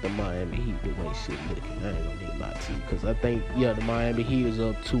against the Miami Heat, the way shit looking. I ain't going to need lie to you. Because I think, the Miami Heat is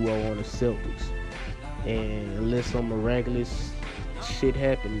up 2-0 on the Celtics. And unless some miraculous shit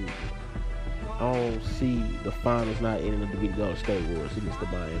happen, I don't see the finals not ending up to be the Golden State Warriors against the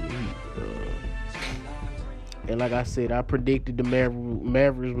Miami Heat. And like I said, I predicted the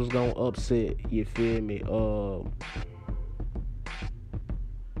Mavericks was gonna upset. You feel me?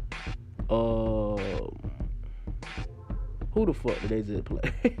 Who the fuck did they just play?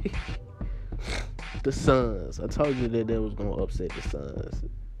 The Suns. I told you that they was gonna upset the Suns.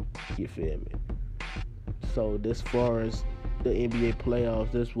 You feel me? So as far as the NBA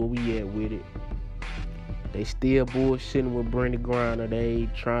playoffs, that's where we at with it. They still bullshitting with Brittany Griner. They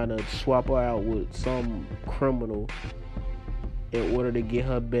trying to swap her out with some criminal in order to get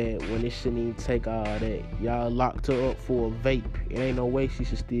her back when it shouldn't even take all that. Y'all locked her up for a vape. It ain't no way she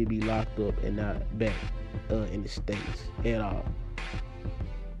should still be locked up and not back in the States at all.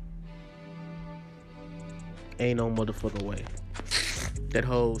 Ain't no motherfucking way. That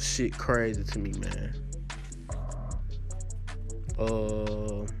whole shit crazy to me, man.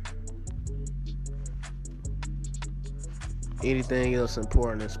 Anything else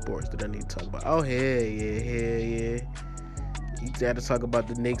important in sports that I need to talk about? Oh, hell yeah. You got to talk about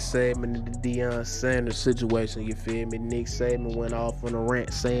the Nick Saban and the Deion Sanders situation, you feel me? Nick Saban went off on a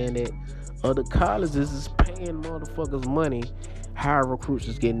rant saying that other colleges is paying motherfuckers money, higher recruits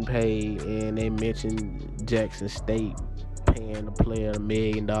is getting paid, and they mentioned Jackson State paying a player $1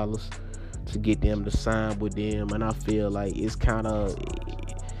 million to get them to sign with them, and I feel like it's kind of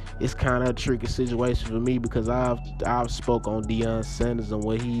a tricky situation for me because I've spoke on Deion Sanders and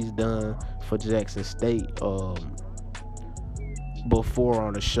what he's done for Jackson State before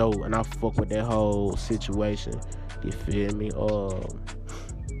on the show, and I fuck with that whole situation. You feel me?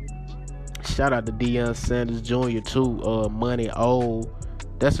 Shout out to Deion Sanders Jr. too. Money Old.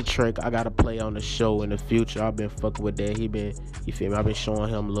 That's a track I gotta play on the show in the future. I've been fucking with that. You feel me? I've been showing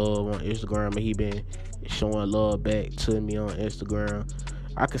him love on Instagram, and he been showing love back to me on Instagram.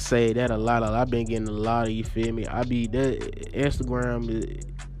 I could say that a lot. I've been getting a lot of, you feel me? Instagram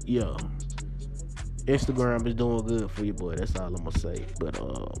is doing good for you, boy. That's all I'm gonna say. But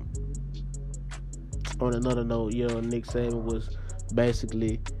on another note, Nick Saban was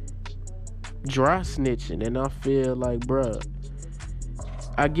basically dry snitching, and I feel like, bruh,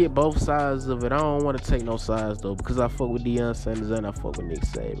 I get both sides of it. I don't want to take no sides though, because I fuck with Deion Sanders and I fuck with Nick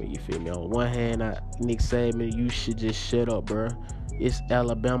Saban. You feel me? On one hand, Nick Saban, you should just shut up, bruh. It's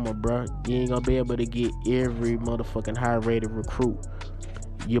Alabama, bruh. You ain't gonna be able to get every motherfucking high-rated recruit.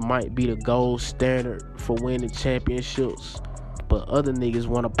 You might be the gold standard for winning championships, but other niggas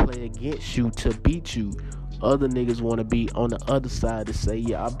want to play against you to beat you. Other niggas want to be on the other side to say,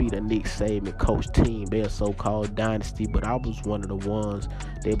 yeah, I beat a Nick Saban coach team. They're a so-called dynasty, but I was one of the ones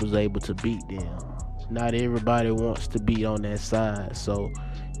that was able to beat them. Not everybody wants to be on that side. So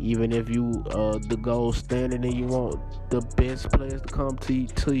even if you the gold standard and you want the best players to come to you,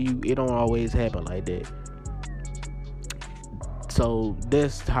 it don't always happen like that. So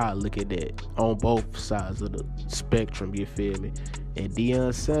that's how I look at that on both sides of the spectrum, you feel me? And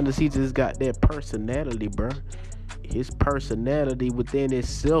Deion Sanders, he just got that personality, bruh. His personality within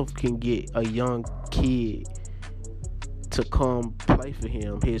itself can get a young kid to come play for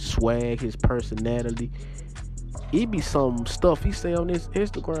him. His swag, his personality. It be some stuff he say on his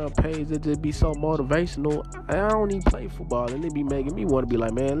Instagram page that just be so motivational. I don't even play football, and it be making me want to be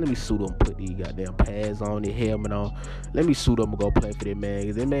like, man, let me suit up, put these goddamn pads on, the helmet on. Let me suit up and go play for that man,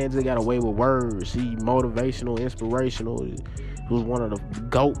 because that man just got away with words. He motivational, inspirational. He was one of the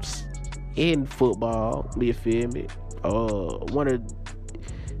GOATs in football. You feel me?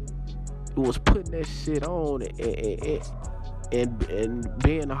 Was putting that shit on and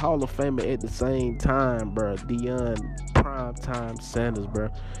being a Hall of Famer at the same time, bro. Deion Primetime Sanders, bro.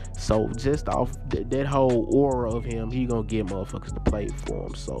 So just off that whole aura of him, he gonna get motherfuckers to play for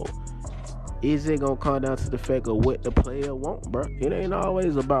him. So is it gonna come down to the fact of what the player want, bro? It ain't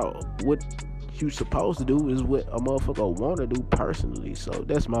always about what you supposed to do, is what a motherfucker want to do personally. So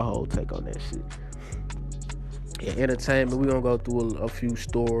that's my whole take on that shit. In entertainment, we gonna go through a few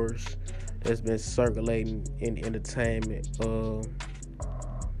stories that's been circulating in entertainment.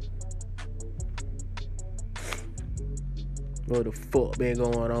 What the fuck been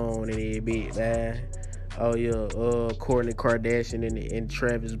going on in it, bit, man? Oh yeah, Kourtney Kardashian and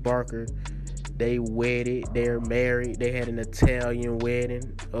Travis Barker, they wedded. They're married. They had an Italian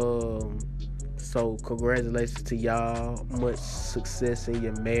wedding. So congratulations to y'all. Much success in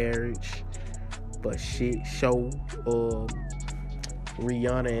your marriage. But shit,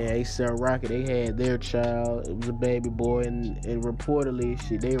 Rihanna and A$AP Rocky, they had their child. It was a baby boy, and reportedly,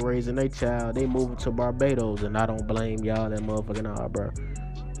 shit, they raising their child. They moving to Barbados, and I don't blame y'all that motherfucking all, bro.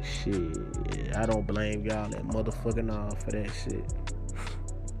 Shit, I don't blame y'all that motherfucking all for that shit.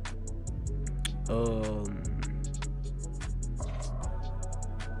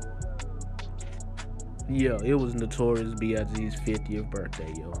 Yeah, it was Notorious B.I.G.'s 50th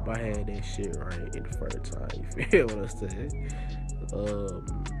birthday, yo. If I had that shit right in the first time, you feel what I'm saying?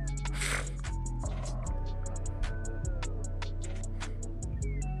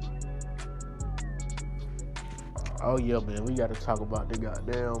 Oh yeah, man, we gotta talk about the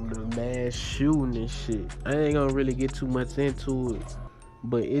mass shooting and shit. I ain't gonna really get too much into it,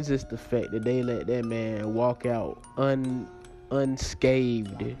 but it's just the fact that they let that man walk out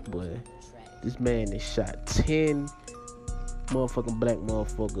unscathed, boy. This man has shot 10 motherfucking black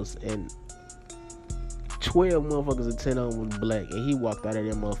motherfuckers, and 12 motherfuckers and 10 of them was black, and he walked out of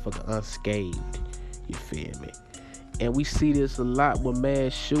that motherfucker unscathed. You feel me? And we see this a lot with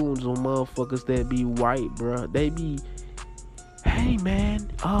mass shootings on motherfuckers that be white, bro. They be, hey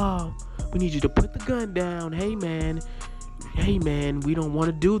man, we need you to put the gun down. Hey man, we don't want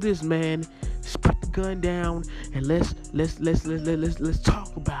to do this, man. Just put the gun down and let's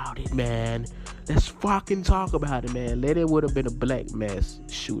talk about it, man. Let's fucking talk about it, man. Let it would have been a black mass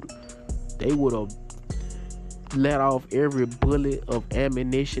shooter. They would have let off every bullet of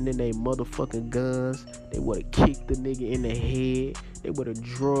ammunition in their motherfucking guns. They would have kicked the nigga in the head. They would have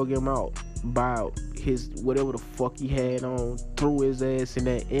drug him out by his whatever the fuck he had on, threw his ass in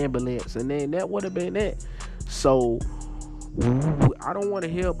that ambulance, and then that would have been it. So I don't want to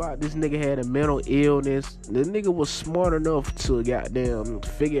hear about this nigga had a mental illness. The nigga was smart enough to goddamn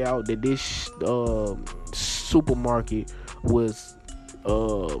figure out that this supermarket was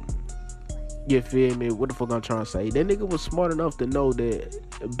you feel me? What the fuck I'm trying to say? That nigga was smart enough to know that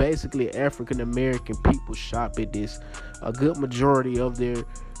basically African American people shop at this. A good majority of their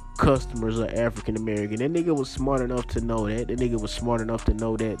customers are African American. That nigga was smart enough to know that. That nigga was smart enough to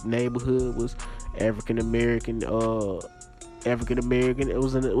know that neighborhood was African American. It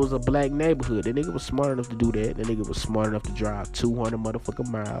was a black neighborhood. That nigga was smart enough to do that. That nigga was smart enough to drive 200 motherfucking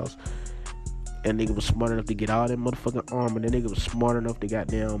miles. That nigga was smart enough to get all that motherfucking armor. That nigga was smart enough to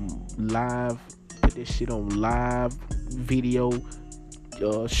goddamn put this shit on live video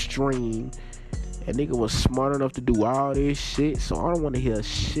stream. That nigga was smart enough to do all this shit. So I don't want to hear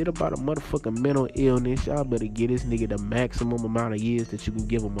shit about a motherfucking mental illness. Y'all better give this nigga the maximum amount of years that you can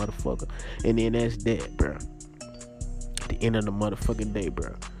give a motherfucker. And then that's that, bro. The end of the motherfucking day,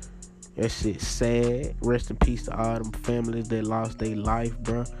 bro. That shit sad. Rest in peace to all them families that lost their life,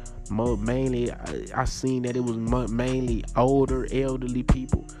 bro. Mainly, I seen that it was mainly older, elderly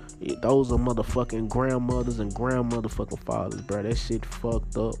people. Those are motherfucking grandmothers and grandmotherfucking fathers, bro. That shit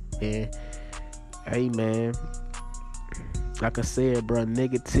fucked up. And hey, man, like I said, bro,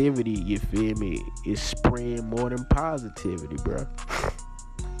 negativity, you feel me, is spreading more than positivity, bro.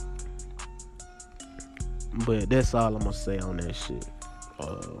 But that's all I'm gonna say on that shit.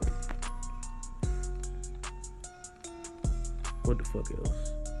 What the fuck else?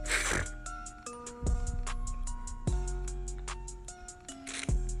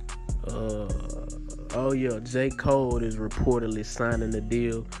 Oh yeah, J. Cole is reportedly signing a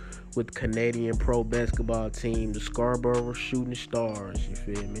deal with Canadian pro basketball team, the Scarborough Shooting Stars, you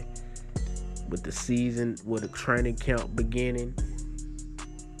feel me? With the training camp beginning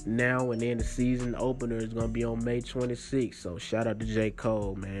now, and then the season opener is gonna be on May 26th. So shout out to J.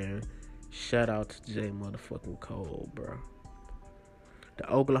 Cole, man. Shout out to J. motherfucking Cole, bro. The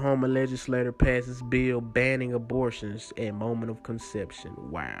Oklahoma legislature passes bill banning abortions at moment of conception.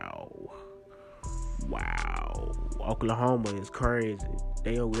 Wow. Oklahoma is crazy.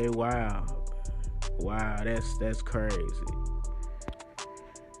 They wild. Wow, that's crazy.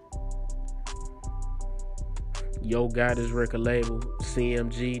 Yo got his record label,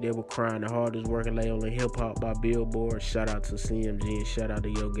 CMG. They were crying the hardest working label in hip hop by Billboard. Shout out to CMG and shout out to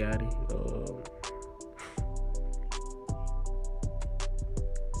Yo Gotti.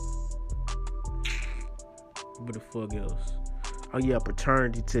 What the fuck else? Oh yeah,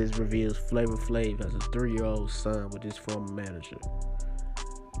 paternity test reveals Flavor Flav has a 3-year-old son with his former manager.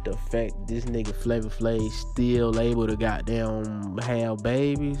 The fact this nigga Flavor Flav still able to goddamn have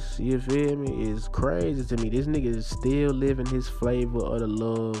babies, you feel me, is crazy to me. This nigga is still living his flavor of the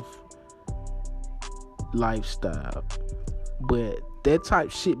love lifestyle. But that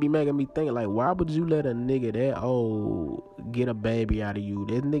type shit be making me think, like, why would you let a nigga that old get a baby out of you?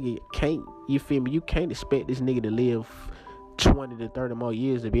 That nigga can't, you feel me? You can't expect this nigga to live 20 to 30 more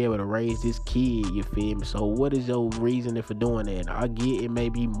years to be able to raise this kid, you feel me? So what is your reasoning for doing that? I get it may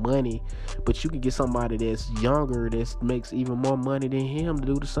be money, but you can get somebody that's younger that makes even more money than him to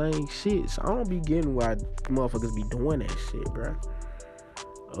do the same shit. So I don't be getting why motherfuckers be doing that shit, bro.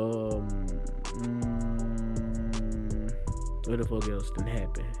 What the fuck else done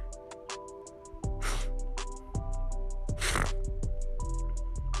happen?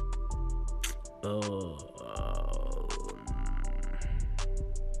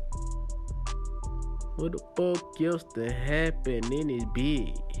 What the fuck else to happen in this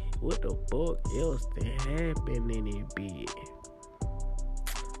bit? What the fuck else to happen in this bit?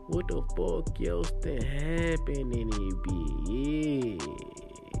 What the fuck else to happen in this bit?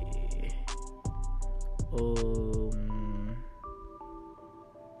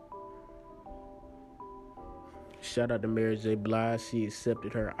 Shout out to Mary J. Blige. She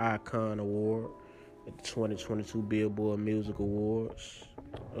accepted her Icon Award at the 2022 Billboard Music Awards.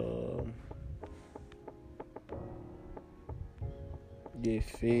 You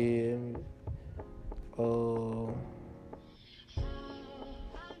feel me?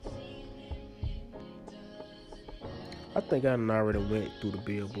 I think I done already went through the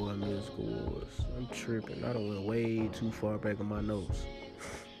Billboard Music Awards. I'm tripping. I done went way too far back in my notes.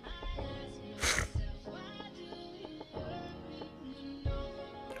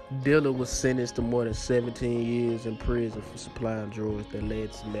 Dilla was sentenced to more than 17 years in prison for supplying drugs that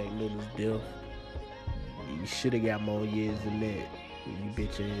led to Mac Miller's death. You should have got more years than that, you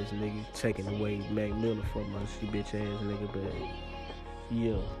bitch ass nigga. Taking away Mac Miller from us, you bitch ass nigga. But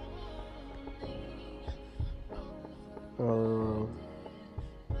yeah.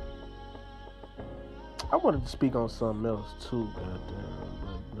 I wanted to speak on something else too, goddamn,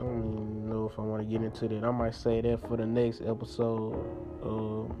 but I don't even know if I want to get into that. I might say that for the next episode.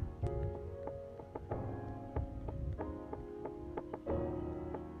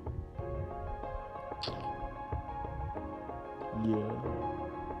 Yeah,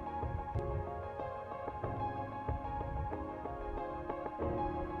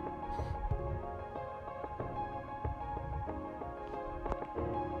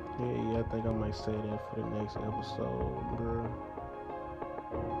 I think I might say that for the next episode, bro.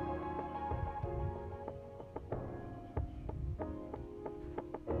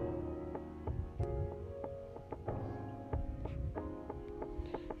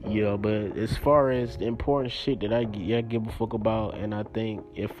 Yeah, but as far as the important shit that I give a fuck about, and I think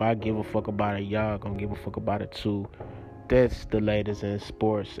if I give a fuck about it, y'all gonna give a fuck about it too. That's the latest in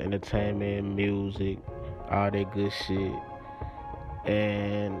sports, entertainment, music, all that good shit.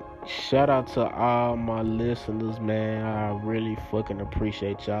 And shout out to all my listeners, man. I really fucking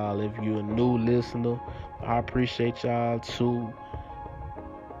appreciate y'all. If you're a new listener, I appreciate y'all too.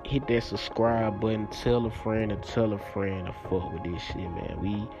 Hit that subscribe button. Tell a friend to tell a friend to fuck with this shit, man.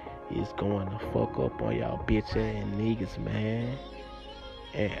 We is going to fuck up on y'all bitch ass niggas, man.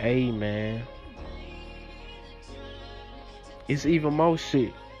 And hey, man, it's even more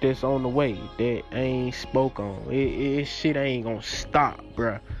shit that's on the way that I ain't spoke on. It shit ain't gonna stop,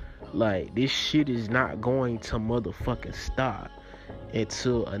 bruh. Like, this shit is not going to motherfucking stop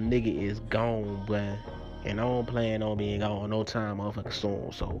until a nigga is gone, bruh. And I don't plan on being gone no time motherfucking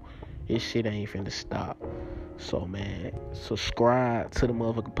soon. So this shit ain't finna stop. So, man, subscribe to the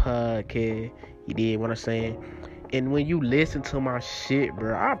motherfucking podcast. You did what I'm saying? And when you listen to my shit,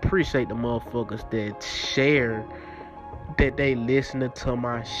 bro, I appreciate the motherfuckers that share that they listening to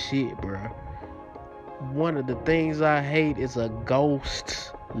my shit, bro. One of the things I hate is a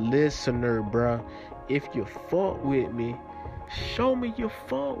ghost listener, bro. If you fuck with me, show me you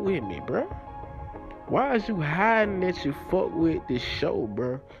fuck with me, bro. Why is you hiding that you fuck with this show,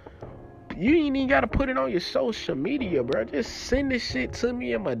 bro? You ain't even gotta put it on your social media, bro. Just send this shit to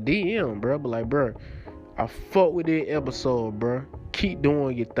me in my DM, bro. But like, bro, I fuck with this episode, bro. Keep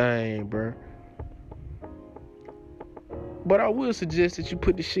doing your thing, bro. But I will suggest that you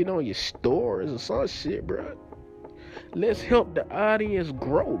put this shit on your stories or some shit, bro. Let's help the audience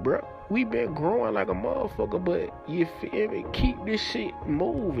grow, bro. We been growing like a motherfucker, but you feel me? Keep this shit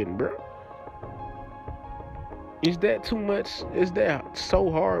moving, bro. Is that too much? Is that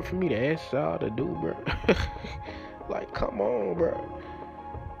so hard for me to ask y'all to do, bro? Like, come on, bro.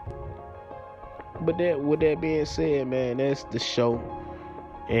 But with that being said, man, that's the show.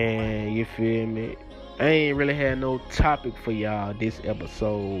 And you feel me? I ain't really had no topic for y'all this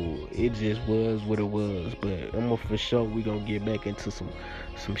episode. It just was what it was. But I'm for sure we gonna get back into some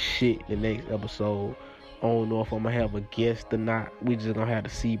shit the next episode. I don't know if I'm gonna have a guest or not. We just gonna have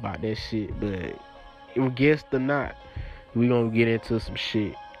to see about that shit. But if a guest or not, we gonna get into some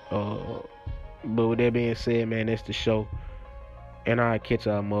shit. But with that being said, man, that's the show. And I'll catch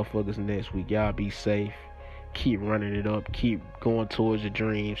y'all motherfuckers next week. Y'all be safe. Keep running it up. Keep going towards your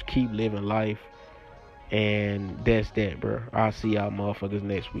dreams. Keep living life. And that's that, bro. I'll see y'all motherfuckers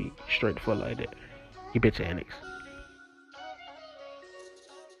next week. Straight the fuck like that. You bitch ass niggas.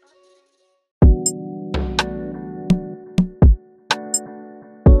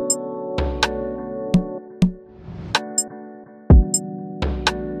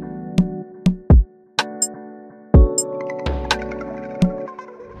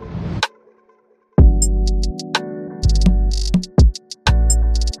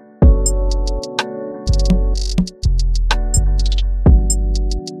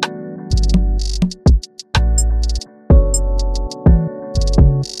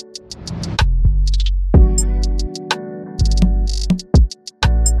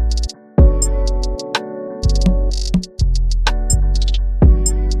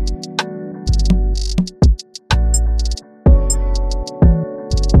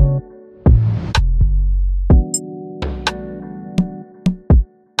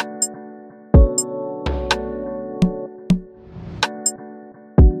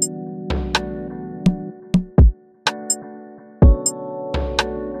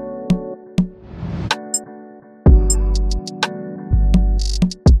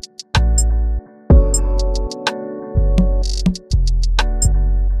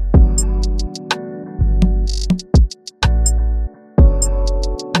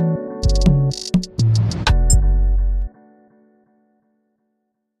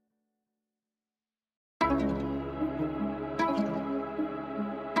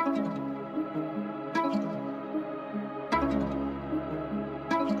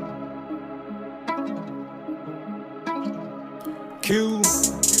 Q.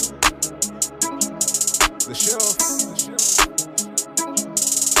 The shelf.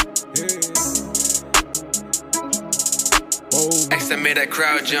 Yeah. Whoa. X that made that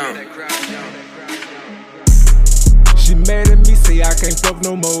crowd jump. She mad at me, say I can't fuck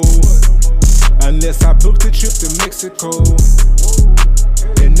no more unless I book the trip to Mexico.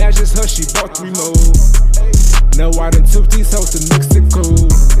 And that's just her, she bought 3 more. Now I done took these hoes to Mexico.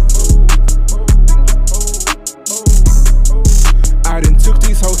 I done took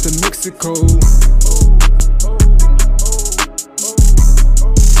these hoes to Mexico.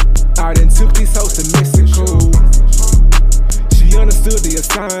 I done took these hoes to Mexico. She understood the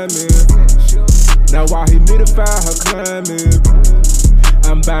assignment. Now I humidify her climate.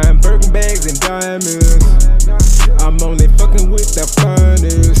 I'm buying Birkin bags and diamonds. I'm only fucking with the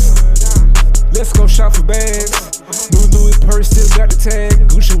finest. Let's go shop for bags. New Louis purse still got the tag.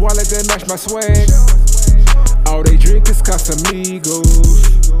 Gucci wallet that match my swag. All they drink is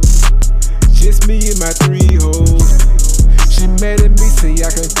Casamigos. Just me and my 3 hoes. She mad at me, say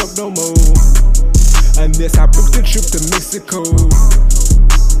I can't fuck no more unless I book the trip to Mexico.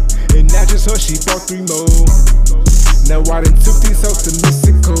 And not just her, she bought 3 more. Now I done took these hoes to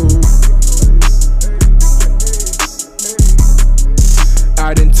Mexico.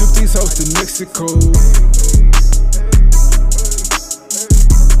 I done took these hoes to Mexico.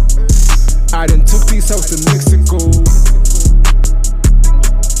 I done took these hoes to Mexico.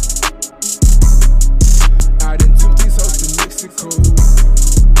 I done took these hoes to Mexico.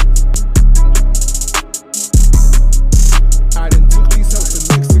 I done took these hoes to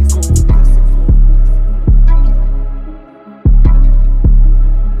Mexico.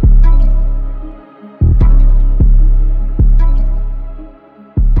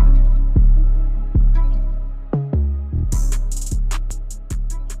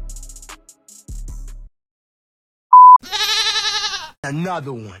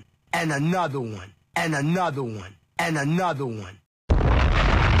 Another one, and another one, and another one, and another one.